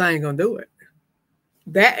because I ain't going to do it.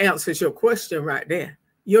 That answers your question right there.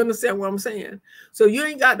 You understand what I'm saying? So you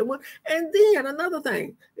ain't got the one. And then another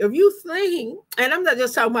thing, if you think, and I'm not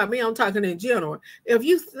just talking about me, I'm talking in general. If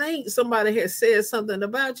you think somebody has said something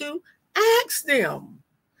about you, ask them.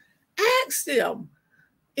 Ask them.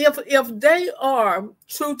 If they are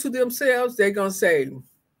true to themselves, they're gonna say,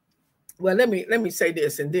 well, let me say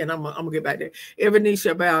this, and then I'm gonna get back there. Every knee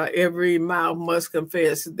shall bow, every mouth must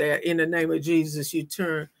confess that in the name of Jesus,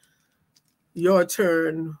 your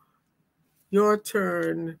turn,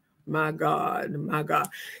 my God, my God.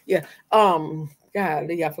 Yeah.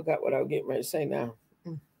 Golly, I forgot what I was getting ready to say now.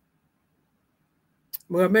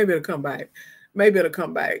 Well, maybe it'll come back. But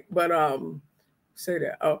say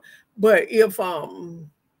that. Oh, but if I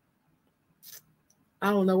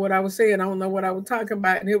don't know what I was saying. I don't know what I was talking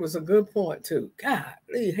about. And it was a good point too. God,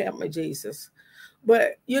 please help me, Jesus.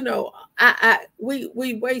 But you know, we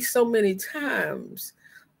waste so many times.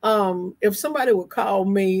 If somebody would call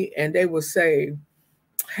me and they would say,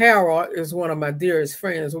 Harold is one of my dearest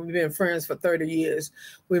friends. We've been friends for 30 years.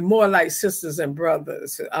 We're more like sisters and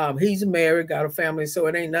brothers. He's married, got a family, so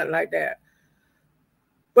it ain't nothing like that.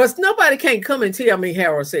 But nobody can't come and tell me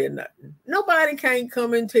Harold said nothing. Nobody can't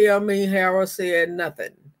come and tell me Harold said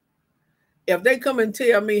nothing. If they come and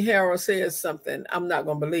tell me Harold said something, I'm not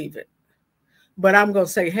going to believe it. But I'm going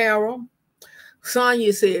to say, Harold,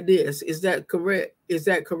 Sonia said this. Is that correct? Is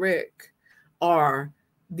that correct? Or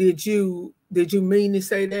did you mean to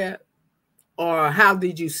say that? Or how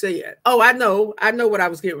did you say it? Oh, I know what I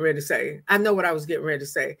was getting ready to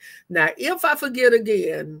say. Now, if I forget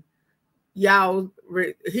again, y'all,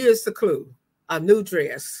 here's the clue. A new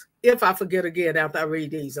dress. If I forget again after I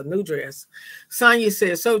read these, a new dress. Sonia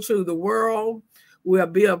says, so true. The world will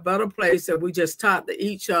be a better place if we just talk to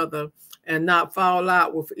each other and not fall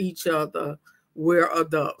out with each other. We're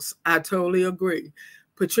adults. I totally agree.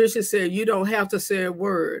 Patricia said, you don't have to say a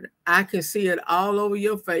word. I can see it all over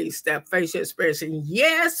your face, that facial expression.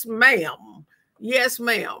 Yes, ma'am. Yes,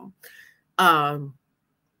 ma'am.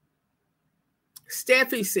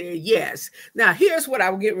 Steffi said, yes. Now, here's what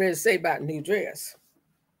I was getting ready to say about new dress.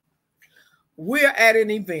 We're at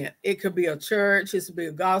an event. It could be a church. It could be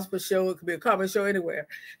a gospel show. It could be a comedy show, anywhere.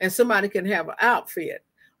 And somebody can have an outfit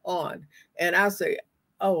on. And I say,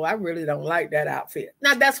 oh, I really don't like that outfit.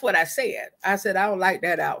 Now, that's what I said. I said, I don't like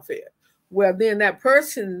that outfit. Well, then that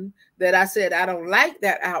person that I said, I don't like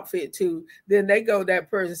that outfit to, then that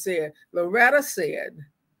person said, Loretta said,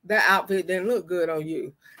 that outfit didn't look good on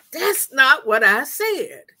you. That's not what I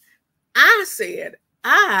said. I said,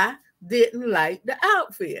 I didn't like the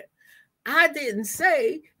outfit. I didn't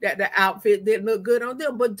say that the outfit didn't look good on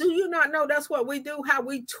them. But do you not know that's what we do? How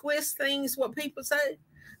we twist things, what people say?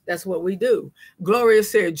 That's what we do. Gloria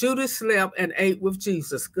said, Judas slept and ate with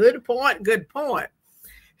Jesus. Good point, good point.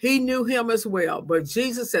 He knew him as well, but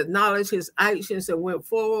Jesus acknowledged his actions and went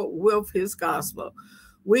forward with his gospel.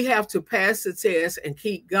 We have to pass the test and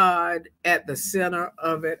keep God at the center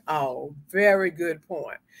of it all. Very good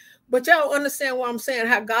point. But y'all understand what I'm saying,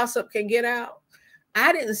 how gossip can get out?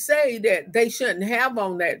 I didn't say that they shouldn't have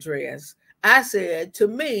on that dress. I said, to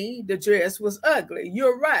me, the dress was ugly.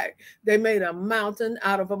 You're right. They made a mountain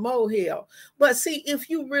out of a molehill. But see, if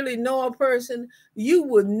you really know a person, you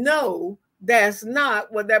would know that's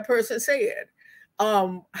not what that person said.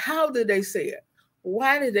 How did they say it?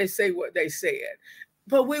 Why did they say what they said?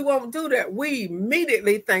 But we won't do that. We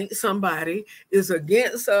immediately think somebody is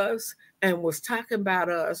against us and was talking about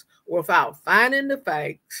us without finding the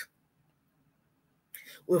facts.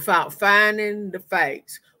 Without finding the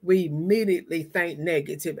facts, we immediately think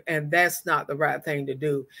negative, and that's not the right thing to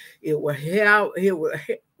do. It will have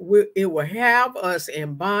us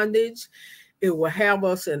in bondage. It will have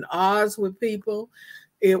us in odds with people.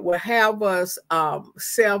 It will have us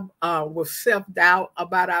with self-doubt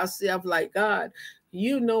about ourselves, like, God,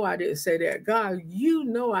 you know I didn't say that. God, you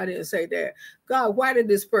know I didn't say that. God, why did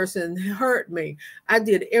this person hurt me? I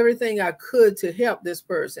did everything I could to help this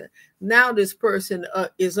person. Now this person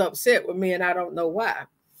is upset with me, and I don't know why.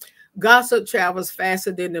 Gossip travels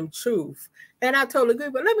faster than the truth. And I totally agree,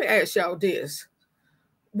 but let me ask y'all this.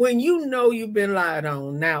 When you know you've been lied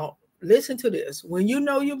on, now listen to this. When you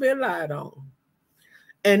know you've been lied on,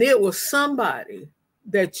 and it was somebody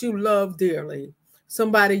that you love dearly,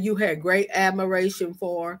 somebody you had great admiration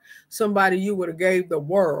for, somebody you would have gave the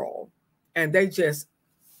world, and they just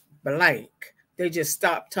blank. They just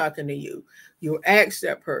stopped talking to you. You ask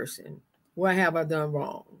that person, what have I done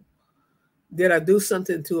wrong? Did I do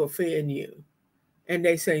something to offend you? And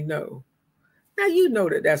they say no. Now you know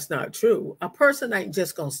that that's not true. A person ain't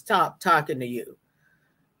just going to stop talking to you,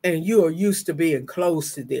 and you are used to being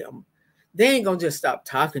close to them. They ain't going to just stop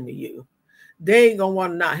talking to you. They ain't going to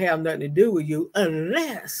want to not have nothing to do with you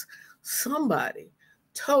unless somebody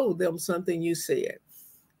told them something you said.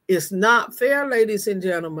 It's not fair, ladies and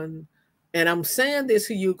gentlemen. And I'm saying this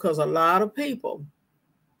to you because a lot of people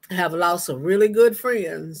have lost some really good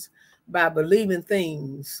friends by believing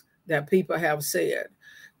things that people have said.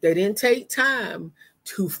 They didn't take time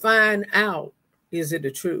to find out, is it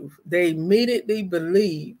the truth? They immediately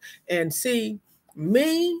believe. And see,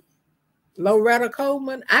 me, Loretta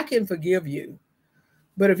Coleman, I can forgive you.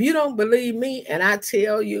 But if you don't believe me and I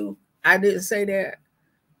tell you I didn't say that,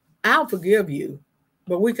 I'll forgive you.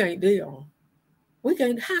 But we can't deal. We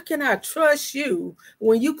can't. How can I trust you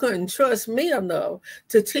when you couldn't trust me enough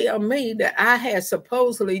to tell me that I had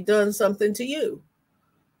supposedly done something to you?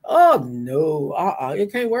 Oh, no.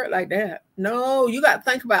 It can't work like that. No, you got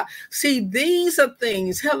to think about. See, these are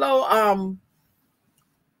things. Hello,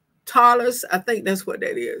 Taurus. I think that's what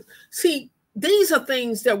that is. See, these are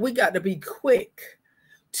things that we got to be quick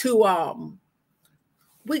to,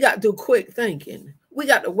 we got to do quick thinking. We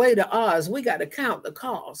got to weigh the odds. We got to count the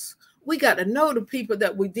costs. We got to know the people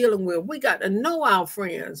that we're dealing with. We got to know our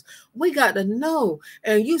friends. We got to know.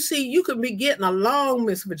 And you see, you could be getting along,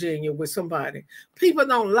 Miss Virginia, with somebody. People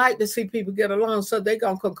don't like to see people get along, so they're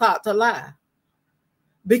going to concoct a lie.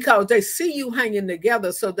 Because they see you hanging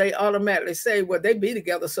together, so they automatically say, well, they be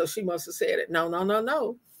together, so she must have said it. No, no, no,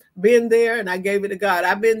 no. Been there, and I gave it to God.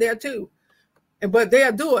 I've been there too. But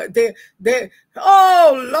they'll do it.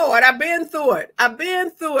 Oh, Lord, I've been through it. I've been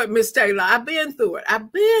through it, Miss Taylor. I've been through it.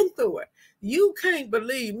 I've been through it. You can't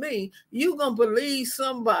believe me. You going to believe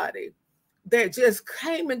somebody that just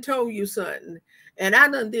came and told you something. And I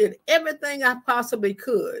done did everything I possibly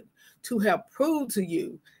could to have proved to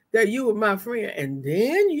you that you were my friend. And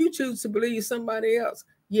then you choose to believe somebody else.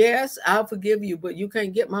 Yes, I'll forgive you, but you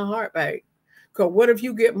can't get my heart back. Because what if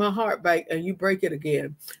you get my heart back and you break it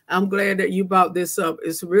again? I'm glad that you brought this up.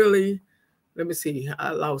 It's really, let me see.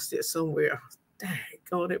 I lost it somewhere. Dang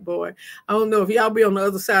on it, boy. I don't know if y'all be on the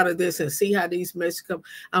other side of this and see how these messages come.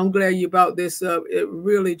 I'm glad you brought this up. It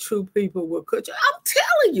really, true people will cut you. I'm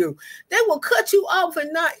telling you, they will cut you off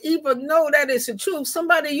and not even know that it's the truth.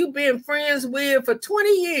 Somebody you've been friends with for 20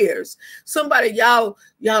 years. Somebody y'all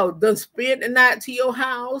done spent the night to your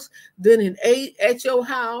house, done ate at your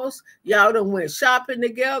house. Y'all done went shopping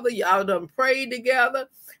together. Y'all done prayed together.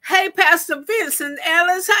 Hey, Pastor Vincent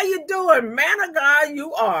Ellis, how you doing? Man of God,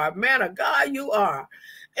 you are. Man of God, you are.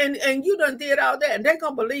 And you done did all that, and they're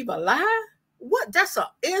going to believe a lie? What? That's an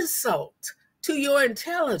insult to your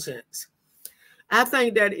intelligence. I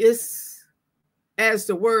think that it's, as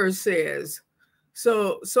the word says,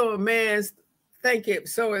 so a man's think it,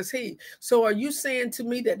 so is he. So are you saying to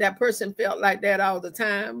me that that person felt like that all the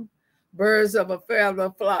time? Birds of a feather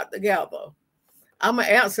flock together. I'm going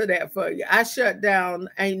to answer that for you. I shut down.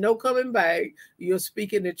 Ain't no coming back. You're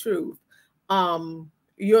speaking the truth.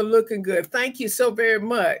 You're looking good. Thank you so very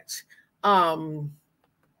much. Thank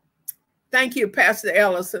you, Pastor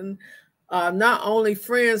Ellison. Not only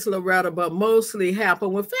friends, Loretta, but mostly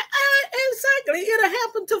happen with exactly. It'll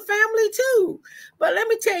happen to family too. But let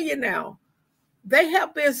me tell you now, They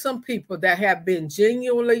have been some people that have been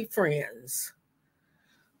genuinely friends,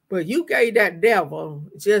 but you gave that devil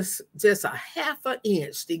just a half an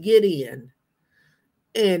inch to get in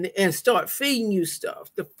and start feeding you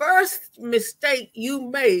stuff. The first mistake you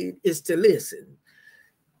made is to listen.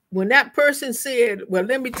 When that person said, well,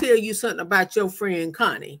 let me tell you something about your friend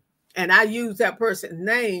Connie, and I use that person's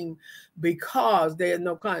name because there's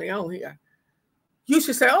no Connie on here, you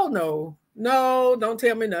should say, oh, no, don't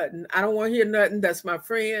tell me nothing. I don't want to hear nothing. That's my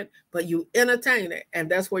friend. But you entertain it,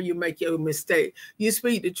 and that's where you make your mistake. You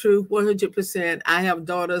speak the truth 100%. I have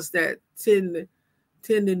daughters that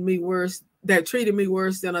treated me worse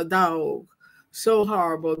than a dog. So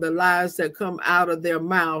horrible. The lies that come out of their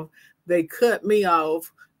mouth, they cut me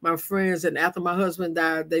off. My friends, and after my husband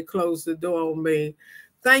died, they closed the door on me.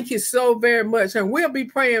 Thank you so very much. And we'll be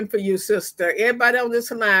praying for you, sister. Everybody on this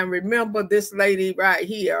line, remember this lady right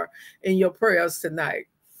here in your prayers tonight.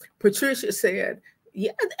 Patricia said,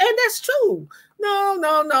 yeah, and that's true.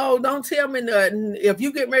 No, don't tell me nothing. If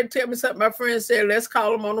you get ready to tell me something, my friend said, let's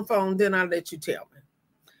call them on the phone, then I'll let you tell me.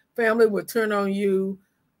 Family will turn on you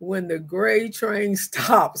when the gray train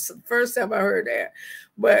stops. First time I heard that.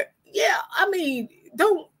 But yeah, I mean,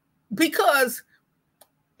 don't, because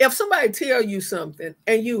if somebody tell you something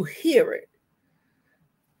and you hear it,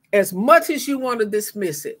 as much as you want to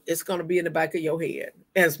dismiss it, it's going to be in the back of your head.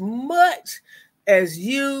 As much as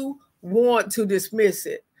you want to dismiss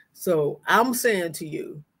it. So I'm saying to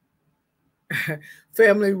you,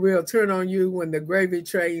 family will turn on you when the gravy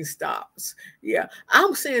train stops. Yeah,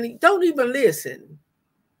 I'm saying don't even listen.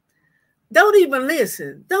 Don't even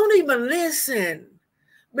listen. Don't even listen.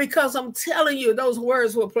 Because I'm telling you, those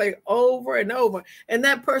words will play over and over. And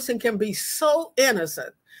that person can be so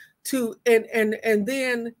innocent and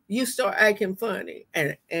then you start acting funny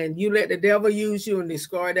and you let the devil use you and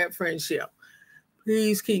destroy that friendship.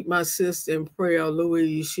 Please keep my sister in prayer,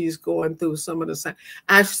 Louise. She's going through some of the same.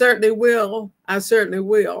 I certainly will.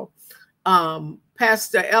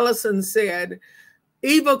 Pastor Ellison said,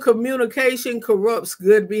 evil communication corrupts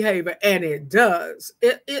good behavior. And it does.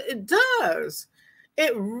 It does.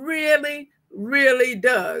 It really, really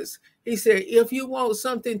does. He said, if you want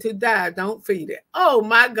something to die, don't feed it. Oh,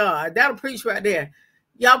 my God. That'll preach right there.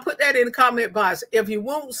 Y'all put that in the comment box. If you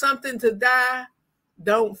want something to die,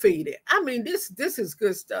 don't feed it. I mean, this is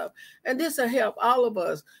good stuff. And this will help all of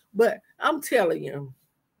us. But I'm telling you,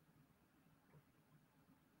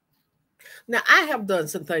 now I have done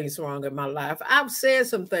some things wrong in my life. I've said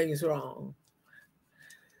some things wrong.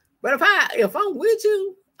 But if I'm with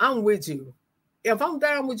you, I'm with you. If I'm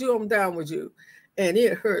down with you, I'm down with you. And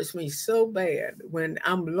it hurts me so bad when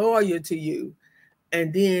I'm loyal to you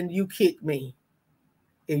and then you kick me.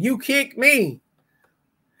 If you kick me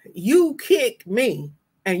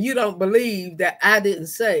and you don't believe that I didn't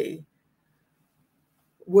say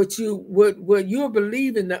what you're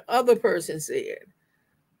believing the other person said,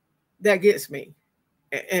 that gets me.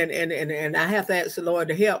 And I have to ask the Lord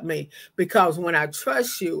to help me, because when I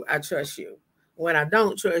trust you, I trust you. When I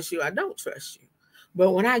don't trust you, I don't trust you.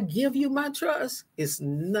 But when I give you my trust, it's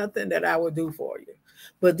nothing that I will do for you.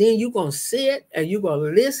 But then you're going to sit and you're going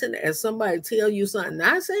to listen as somebody tell you something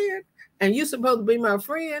I said, and you're supposed to be my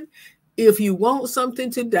friend. If you want something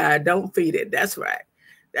to die, don't feed it. That's right.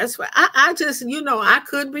 That's right. I just, I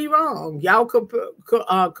could be wrong. Y'all could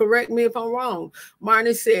correct me if I'm wrong.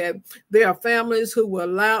 Marnie said, there are families who will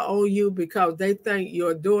lie on you because they think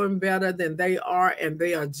you're doing better than they are, and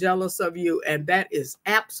they are jealous of you. And that is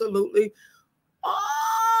absolutely,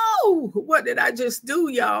 oh, what did I just do,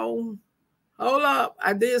 y'all? Hold up.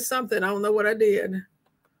 I did something. I don't know what I did.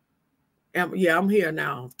 Yeah, I'm here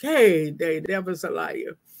now. Okay, the devil's a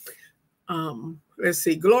liar. Let's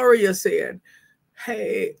see. Gloria said,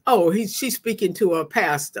 hey, she's speaking to a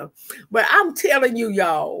pastor. But I'm telling you,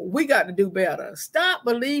 y'all, we got to do better. Stop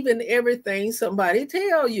believing everything somebody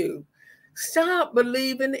tell you. Stop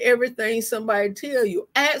believing everything somebody tell you.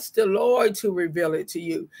 Ask the Lord to reveal it to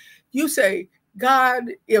you. You say, God,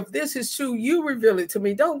 if this is true, you reveal it to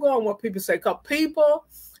me. Don't go on what people say, because people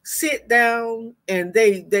sit down and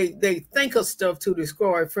they think of stuff to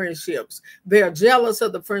destroy friendships. They're jealous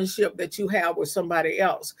of the friendship that you have with somebody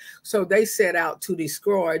else. So they set out to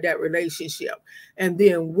destroy that relationship. And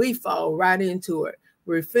then we fall right into it.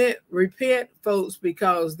 Repent, folks,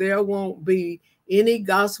 because there won't be any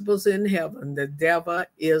gospels in heaven. The devil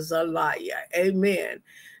is a liar. Amen.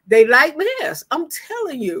 They like this. I'm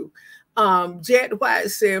telling you. Jet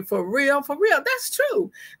White said, for real, that's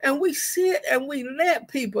true. And we sit and we let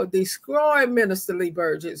people destroy Minister Lee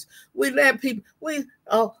Burgess. We let people,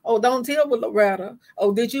 don't tell with Loretta.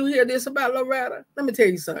 Oh, did you hear this about Loretta? Let me tell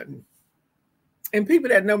you something. And people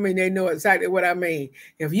that know me, they know exactly what I mean.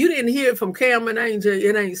 If you didn't hear it from Cam and Angel,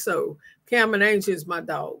 it ain't so. Cam and Angel is my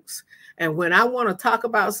dogs. And when I want to talk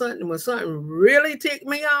about something, when something really tick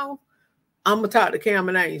me off, I'm going to talk to Cam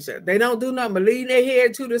and Angel. They don't do nothing but lean their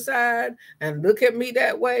head to the side and look at me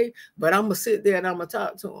that way. But I'm going to sit there and I'm going to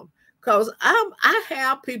talk to them. Because I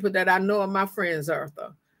have people that I know are my friends,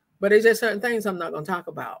 Arthur. But there's just certain things I'm not going to talk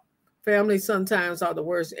about. Family sometimes are the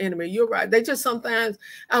worst enemy. You're right. They just sometimes,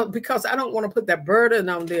 because I don't want to put that burden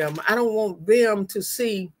on them. I don't want them to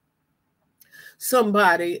see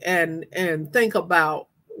somebody and think about,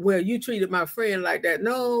 well, you treated my friend like that.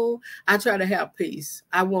 No, I try to have peace.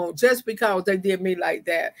 I won't, just because they did me like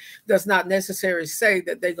that does not necessarily say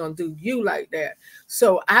that they're going to do you like that.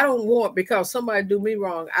 So I don't want, because somebody do me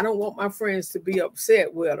wrong, I don't want my friends to be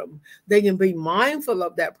upset with them. They can be mindful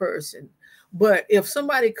of that person. But if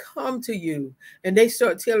somebody come to you and they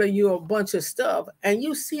start telling you a bunch of stuff and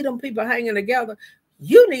you see them people hanging together,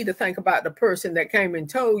 you need to think about the person that came and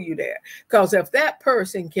told you that. Because if that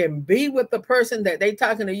person can be with the person that they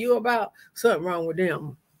talking to you about, something wrong with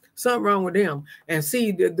them. Something wrong with them. And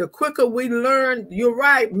see, the quicker we learn, you're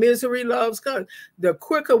right, misery loves company. The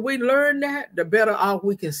quicker we learn that, the better off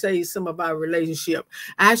we can save some of our relationship.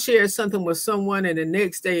 I shared something with someone and the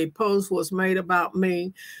next day a post was made about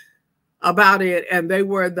me, about it, and they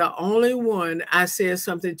were the only one I said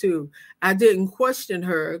something to. I didn't question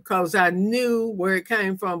her because I knew where it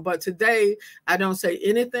came from, but today I don't say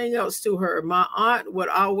anything else to her. My aunt would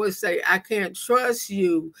always say, I can't trust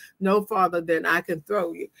you no farther than I can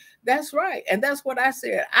throw you. That's right, and that's what I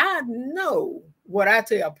said. I know what I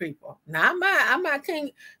tell people. Now I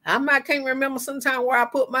might can't remember sometimes where I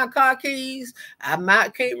put my car keys. I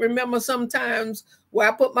might can't remember sometimes where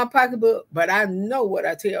I put my pocketbook, but I know what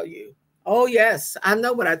I tell you. Oh, yes, I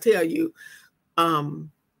know what I tell you.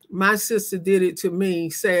 My sister did it to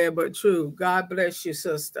me, sad but true. God bless you,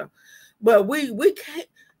 sister. But we can't,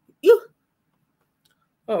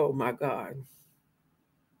 oh my God.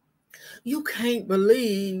 You can't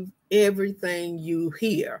believe everything you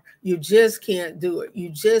hear. You just can't do it. You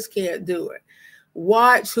just can't do it.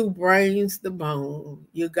 Watch who brings the bone.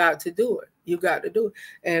 You got to do it. You got to do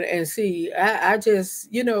it. And see, I just,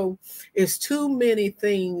 it's too many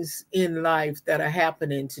things in life that are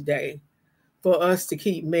happening today for us to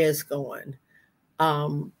keep mess going.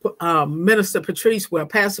 Pastor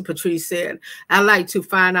Patrice said, I like to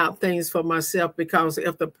find out things for myself, because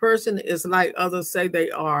if the person is like others say they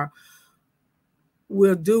are,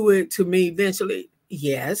 will do it to me eventually.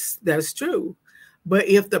 Yes, that's true. But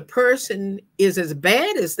if the person is as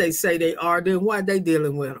bad as they say they are, then why are they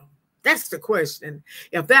dealing with them? That's the question.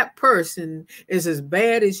 If that person is as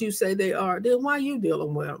bad as you say they are, then why are you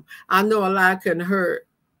dealing with them? I know a lot can hurt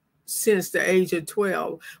since the age of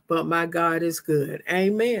 12, but my God is good.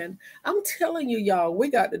 Amen. I'm telling you, y'all, we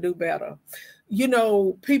got to do better.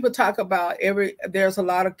 People talk about there's a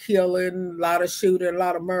lot of killing, a lot of shooting, a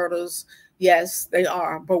lot of murders. Yes, they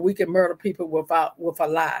are, but we can murder people with a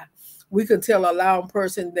lie. We can tell a lying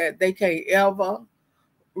person that they can't ever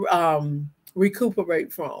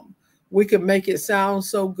recuperate from. We can make it sound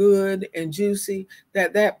so good and juicy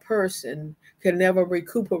that that person can never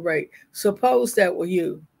recuperate. Suppose that were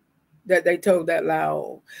you that they told that lie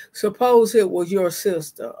on. Suppose it was your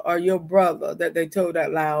sister or your brother that they told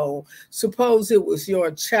that lie on. Suppose it was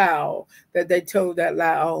your child that they told that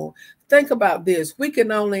lie on. Think about this.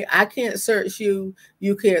 I can't search you,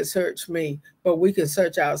 you can't search me, but we can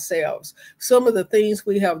search ourselves. Some of the things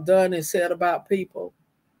we have done and said about people,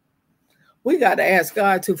 we got to ask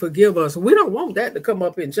God to forgive us. We don't want that to come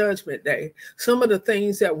up in Judgment Day. Some of the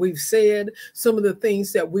things that we've said, some of the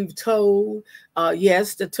things that we've told,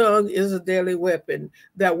 yes, the tongue is a deadly weapon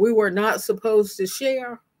that we were not supposed to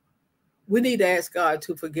share. We need to ask God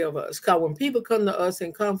to forgive us. Because when people come to us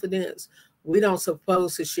in confidence, we don't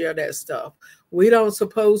supposed to share that stuff. We don't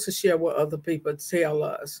supposed to share what other people tell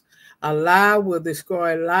us. A lie will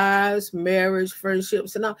destroy lives, marriage,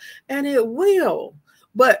 friendships, and all, and it will.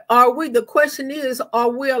 But the question is, are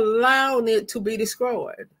we allowing it to be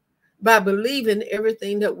destroyed by believing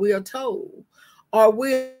everything that we are told? Are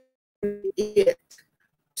we it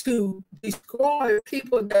to destroy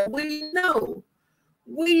people that we know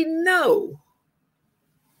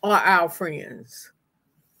are our friends?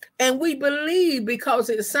 And we believe because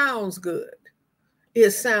it sounds good.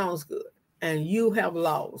 It sounds good. And you have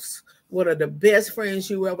lost one of the best friends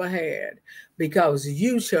you ever had because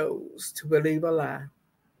you chose to believe a lie.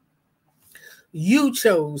 You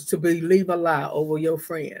chose to believe a lie over your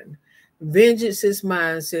friend. Vengeance is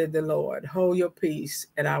mine, said the Lord. Hold your peace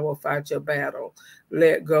and I will fight your battle.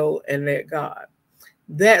 Let go and let God.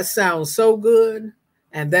 That sounds so good.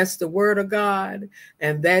 And that's the word of God.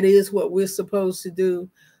 And that is what we're supposed to do.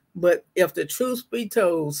 But if the truth be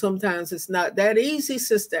told, sometimes it's not that easy,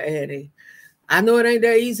 Sister Addie. I know it ain't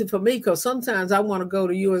that easy for me, because sometimes I want to go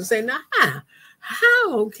to you and say, nah,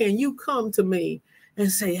 how can you come to me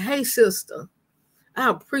and say, hey, sister, I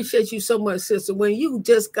appreciate you so much, sister, when you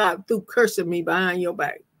just got through cursing me behind your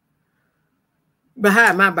back?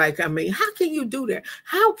 Behind my back, I mean. How can you do that?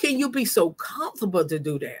 How can you be so comfortable to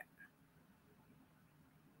do that?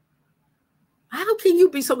 How can you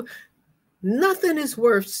be so... Nothing is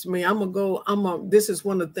worth me. This is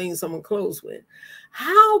one of the things I'm gonna close with.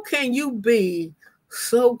 How can you be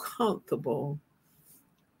so comfortable?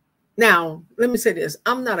 Now, let me say this.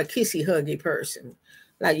 I'm not a kissy huggy person.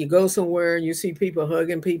 Like, you go somewhere and you see people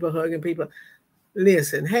hugging people.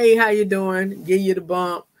 Listen, hey, how you doing? Give you the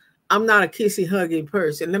bump. I'm not a kissy huggy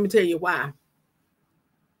person. Let me tell you why.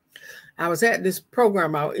 I was at this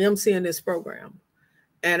program, I was emceeing this program,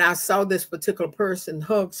 and I saw this particular person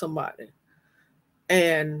hug somebody.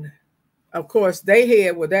 And of course, their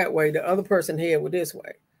head was that way, the other person's head was this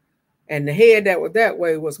way. And the head that was that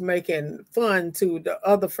way was making fun to the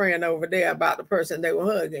other friend over there about the person they were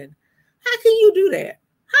hugging. How can you do that?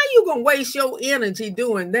 How you gonna waste your energy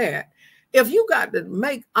doing that? If you got to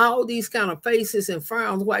make all these kind of faces and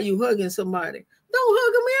frowns while you hugging somebody, don't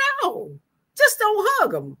hug them at all. Just don't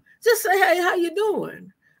hug them. Just say, hey, how you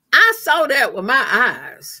doing? I saw that with my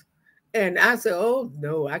eyes. And I said, oh,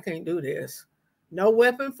 no, I can't do this. No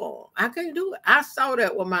weapon form. I can't do it. I saw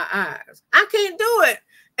that with my eyes. I can't do it,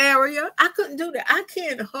 Aria. I couldn't do that. I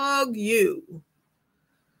can't hug you.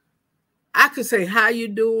 I could say, how you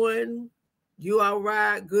doing? You all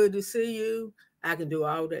right? Good to see you. I can do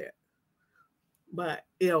all that. But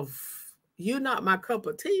if you're not my cup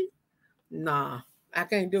of tea, nah, I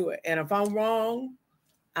can't do it. And if I'm wrong,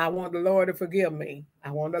 I want the Lord to forgive me.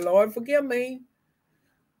 I want the Lord to forgive me.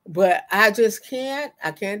 But I just can't.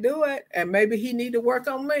 I can't do it. And maybe he need to work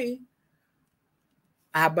on me.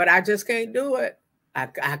 But I just can't do it. I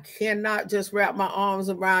cannot just wrap my arms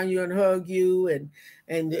around you and hug you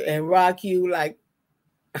and rock you like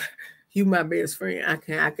you my best friend.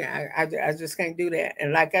 I just can't do that.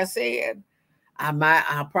 And like I said,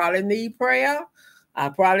 I probably need prayer. I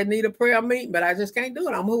probably need a prayer meeting, but I just can't do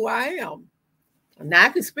it. I'm who I am. Now I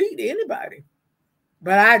can speak to anybody,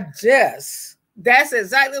 but that's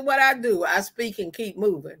exactly what I do. I speak and keep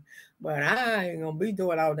moving, but I ain't gonna be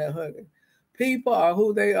doing all that hugging. People are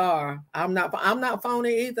who they are. I'm not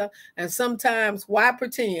phony either. And sometimes, why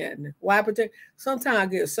pretend? Why pretend? Sometimes I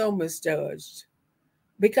get so misjudged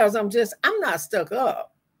because I'm not stuck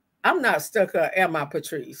up. I'm not stuck up, am I,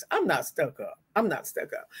 Patrice? I'm not stuck up. I'm not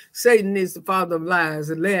stuck up. Satan is the father of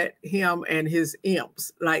lies, and let him and his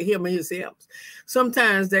imps, like him and his imps.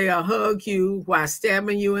 Sometimes they'll hug you while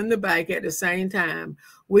stabbing you in the back at the same time.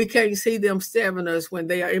 We can't see them stabbing us when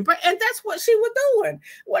they are in, and that's what she was doing.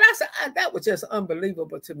 What I said, that was just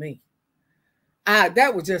unbelievable to me.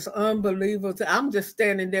 That was just unbelievable. I'm just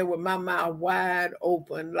standing there with my mouth wide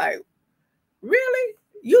open, like, really?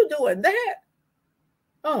 You doing that?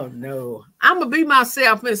 Oh no, I'm gonna be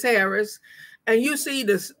myself, Miss Harris. And you see,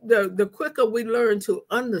 the quicker we learn to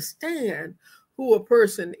understand who a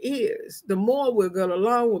person is, the more we'll get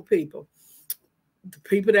along with people. The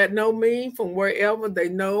people that know me from wherever, they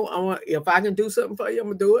know if I can do something for you, I'm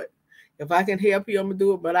gonna do it. If I can help you, I'm gonna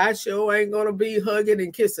do it. But I sure ain't gonna be hugging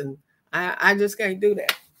and kissing. I just can't do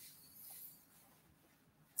that.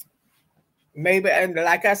 Maybe, and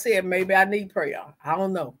like I said, maybe I need prayer. I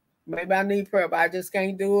don't know. Maybe I need prayer, but I just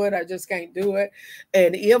can't do it. I just can't do it.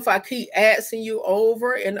 And if I keep asking you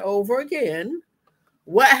over and over again,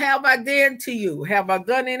 what have I done to you? Have I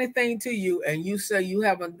done anything to you? And you say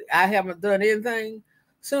I haven't done anything.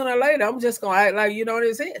 Sooner or later, I'm just going to act like you don't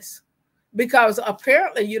exist. Because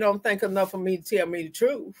apparently you don't think enough of me to tell me the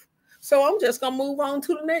truth. So I'm just going to move on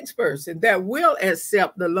to the next person that will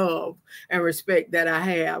accept the love and respect that I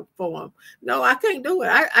have for them. No, I can't do it.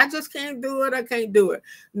 I just can't do it. I can't do it.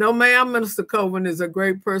 No, ma'am, Minister Coven is a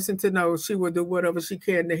great person to know. She will do whatever she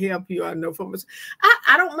can to help you. I know from us.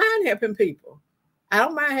 I don't mind helping people. I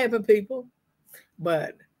don't mind helping people,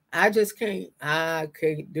 but I just can't. I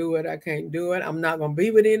can't do it. I can't do it. I'm not going to be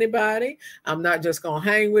with anybody. I'm not just going to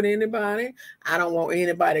hang with anybody. I don't want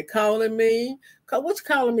anybody calling me. What you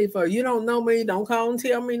calling me for? You don't know me. Don't call and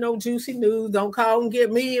tell me no juicy news. Don't call and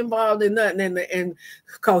get me involved in nothing. And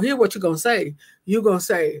cause here what you're going to say. You're going to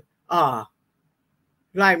say,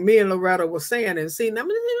 like me and Loretta was saying, and see,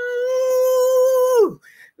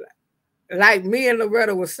 like me and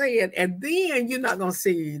Loretta was saying, and then you're not going to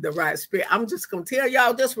see the right spirit. I'm just going to tell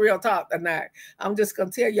y'all this real talk tonight. I'm just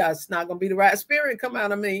going to tell y'all it's not going to be the right spirit come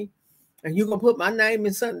out of me. And you're going to put my name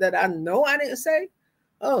in something that I know I didn't say?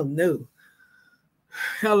 Oh, no.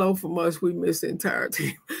 Hello from us. We miss the entire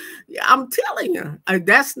team. Yeah, I'm telling you,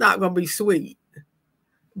 that's not going to be sweet.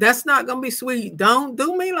 That's not going to be sweet. Don't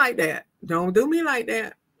do me like that. Don't do me like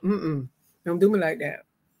that. Don't do me like that.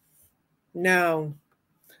 Now,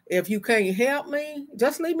 if you can't help me,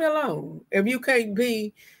 just leave me alone. If you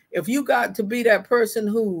got to be that person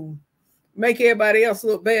who make everybody else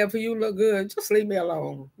look bad for you look good, just leave me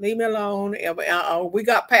alone. Leave me alone. We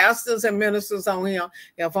got pastors and ministers on here.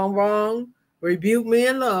 If I'm wrong, rebuke me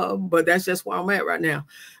in love, but that's just where I'm at right now.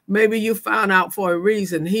 Maybe you found out for a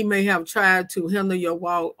reason. He may have tried to hinder your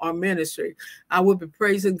walk or ministry. I would be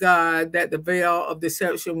praising God that the veil of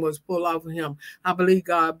deception was pulled off of him. I believe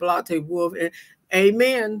God blocked a wolf. And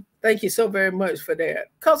amen. Thank you so very much for that.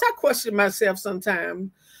 Because I question myself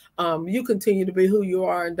sometimes. You continue to be who you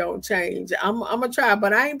are and don't change. I'm gonna try,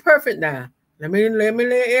 but I ain't perfect now. Let me let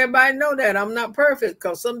everybody know that I'm not perfect,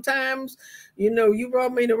 because sometimes, you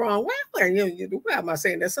rub me the wrong way. Why am I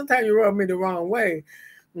saying that? Sometimes you rub me the wrong way.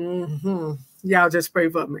 Y'all just pray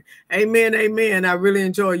for me. Amen, amen. I really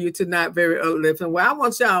enjoy you tonight. Very uplifting. Well, I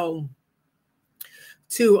want y'all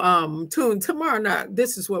to tune tomorrow night.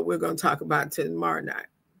 This is what we're going to talk about tomorrow night.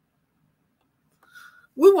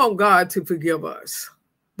 We want God to forgive us,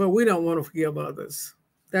 but we don't want to forgive others.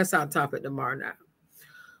 That's our topic tomorrow night.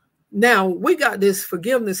 Now, we got this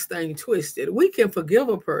forgiveness thing twisted. We can forgive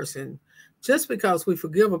a person. Just because we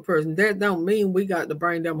forgive a person, that don't mean we got to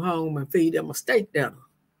bring them home and feed them a steak dinner.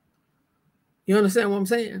 You understand what I'm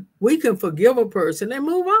saying? We can forgive a person and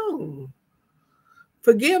move on.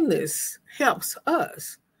 Forgiveness helps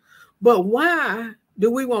us. But why do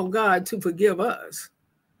we want God to forgive us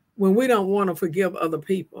when we don't want to forgive other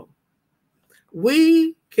people?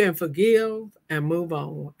 We can forgive and move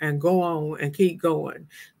on and go on and keep going.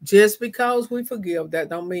 Just because we forgive, that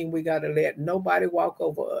don't mean we got to let nobody walk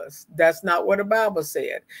over us. That's not what the Bible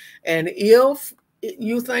said. And if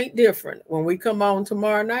you think different, when we come on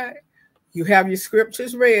tomorrow night, you have your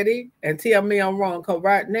scriptures ready and tell me I'm wrong. Because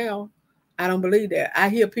right now, I don't believe that. I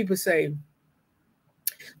hear people say,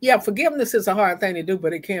 yeah, forgiveness is a hard thing to do,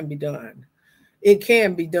 but it can be done. It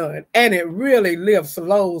can be done. And it really lifts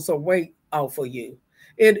loads of weight off of you.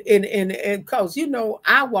 Because,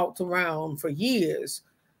 I walked around for years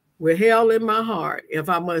with hell in my heart, if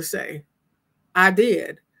I must say. I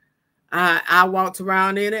did. I walked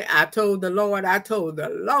around in it. I told the Lord, I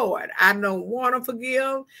don't want to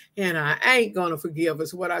forgive, and I ain't going to forgive,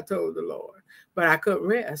 is what I told the Lord. But I couldn't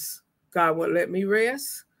rest. God wouldn't let me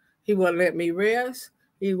rest. He wouldn't let me rest.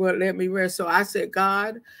 He wouldn't let me rest. So I said,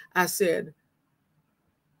 God, I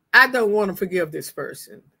don't want to forgive this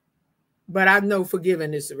person, but I know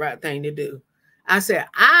forgiving is the right thing to do. I said,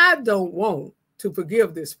 I don't want to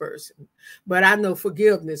forgive this person, but I know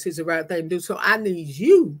forgiveness is the right thing to do. So I need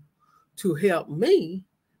you to help me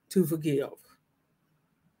to forgive.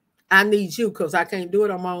 I need you, because I can't do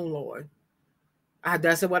it on my own, Lord.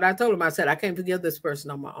 That's what I told him. I said, I can't forgive this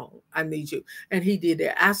person on my own. I need you. And he did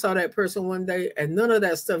that. I saw that person one day, and none of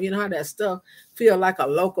that stuff, you know how that stuff feel like a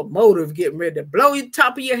locomotive getting ready to blow the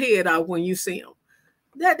top of your head out when you see them.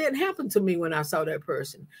 That didn't happen to me when I saw that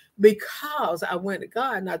person, because I went to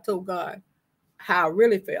God and I told God how I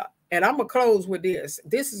really felt. And I'm going to close with this.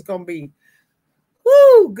 This is going to be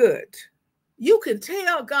good. You can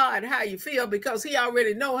tell God how you feel because he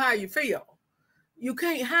already know how you feel. You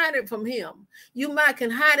can't hide it from him. You might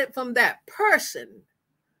can hide it from that person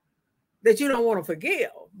that you don't want to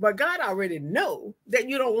forgive, but God already know that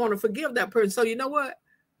you don't want to forgive that person. So you know what?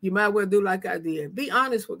 You might well do like I did. Be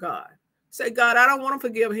honest with God. Say, God, I don't want to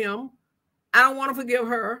forgive him. I don't want to forgive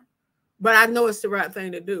her, but I know it's the right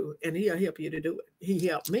thing to do, and he'll help you to do it. He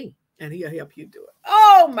helped me, and he'll help you do it.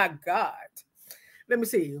 Oh, my God. Let me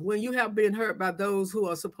see. When you have been hurt by those who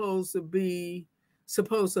are supposed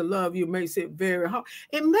to love you, makes it very hard.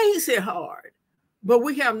 It makes it hard, but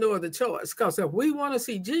we have no other choice, because if we want to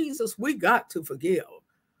see Jesus, we got to forgive.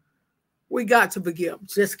 We got to forgive.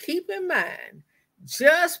 Just keep in mind,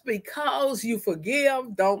 just because you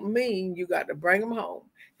forgive don't mean you got to bring them home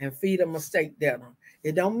and feed them a steak dinner.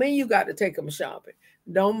 It don't mean you got to take them shopping.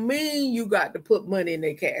 Don't mean you got to put money in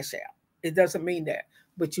their cash out. It doesn't mean that,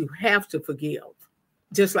 but you have to forgive.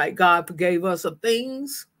 Just like God forgave us of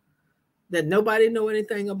things that nobody know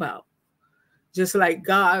anything about. Just like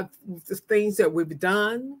God, the things that we've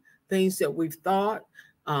done, things that we've thought,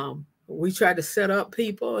 we try to set up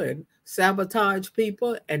people and sabotage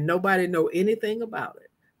people, and nobody know anything about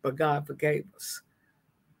it. But God forgave us.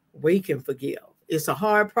 We can forgive. It's a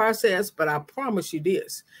hard process, but I promise you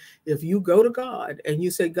this. If you go to God and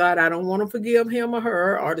you say, God, I don't want to forgive him or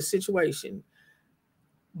her or the situation,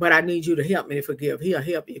 but I need you to help me to forgive. He'll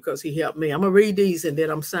help you because he helped me. I'm going to read these and then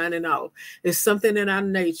I'm signing off. It's something in our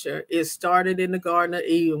nature. It started in the Garden of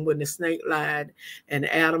Eden when the snake lied and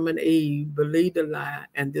Adam and Eve believed the lie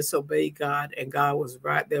and disobeyed God, and God was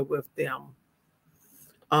right there with them.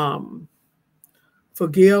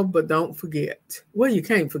 Forgive, but don't forget. Well, you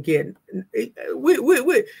can't forget.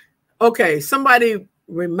 Okay, somebody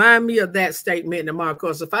remind me of that statement tomorrow,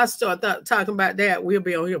 because if I start talking about that, we'll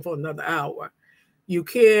be on here for another hour. You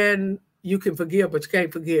can forgive, but you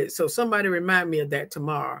can't forget. So somebody remind me of that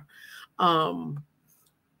tomorrow.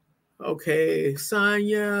 Okay,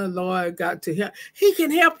 Sonia, Lord got to help. He can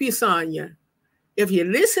help you, Sonia. If you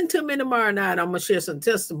listen to me tomorrow night, I'm going to share some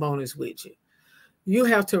testimonies with you. You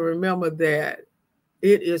have to remember that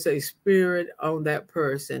it is a spirit on that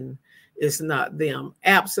person. It's not them.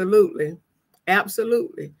 Absolutely.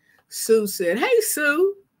 Absolutely. Sue said, hey,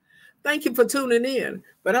 Sue. Thank you for tuning in.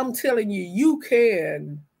 But I'm telling you, you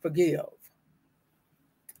can forgive.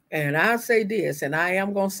 And I say this, and I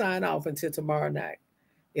am going to sign off until tomorrow night.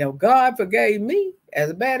 If God forgave me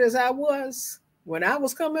as bad as I was when I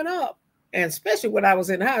was coming up, and especially when I was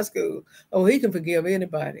in high school, oh, he can forgive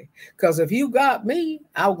anybody. Because if you got me,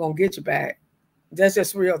 I was going to get you back. That's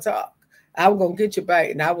just real talk. I was going to get you back,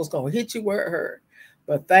 and I was going to hit you where it hurt.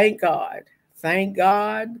 But thank God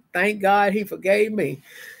he forgave me.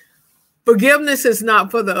 Forgiveness is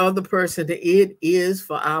not for the other person. It is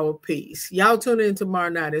for our peace. Y'all tune in tomorrow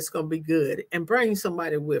night. It's going to be good. And bring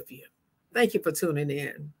somebody with you. Thank you for tuning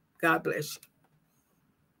in. God bless you.